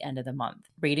pull at the end of the month.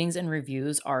 Ratings and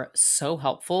reviews are so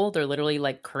helpful. They're literally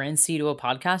like currency to a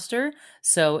podcaster.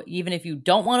 So even if you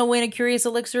don't want to win a Curious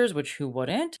Elixirs, which who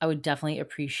wouldn't, I would definitely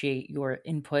appreciate your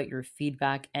input, your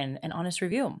feedback, and an honest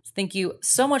review. Thank you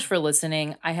so much for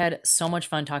listening. I had so much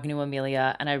fun talking to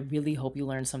Amelia, and I really hope you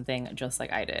learned something just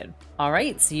like I did. All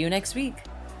right, see you next week.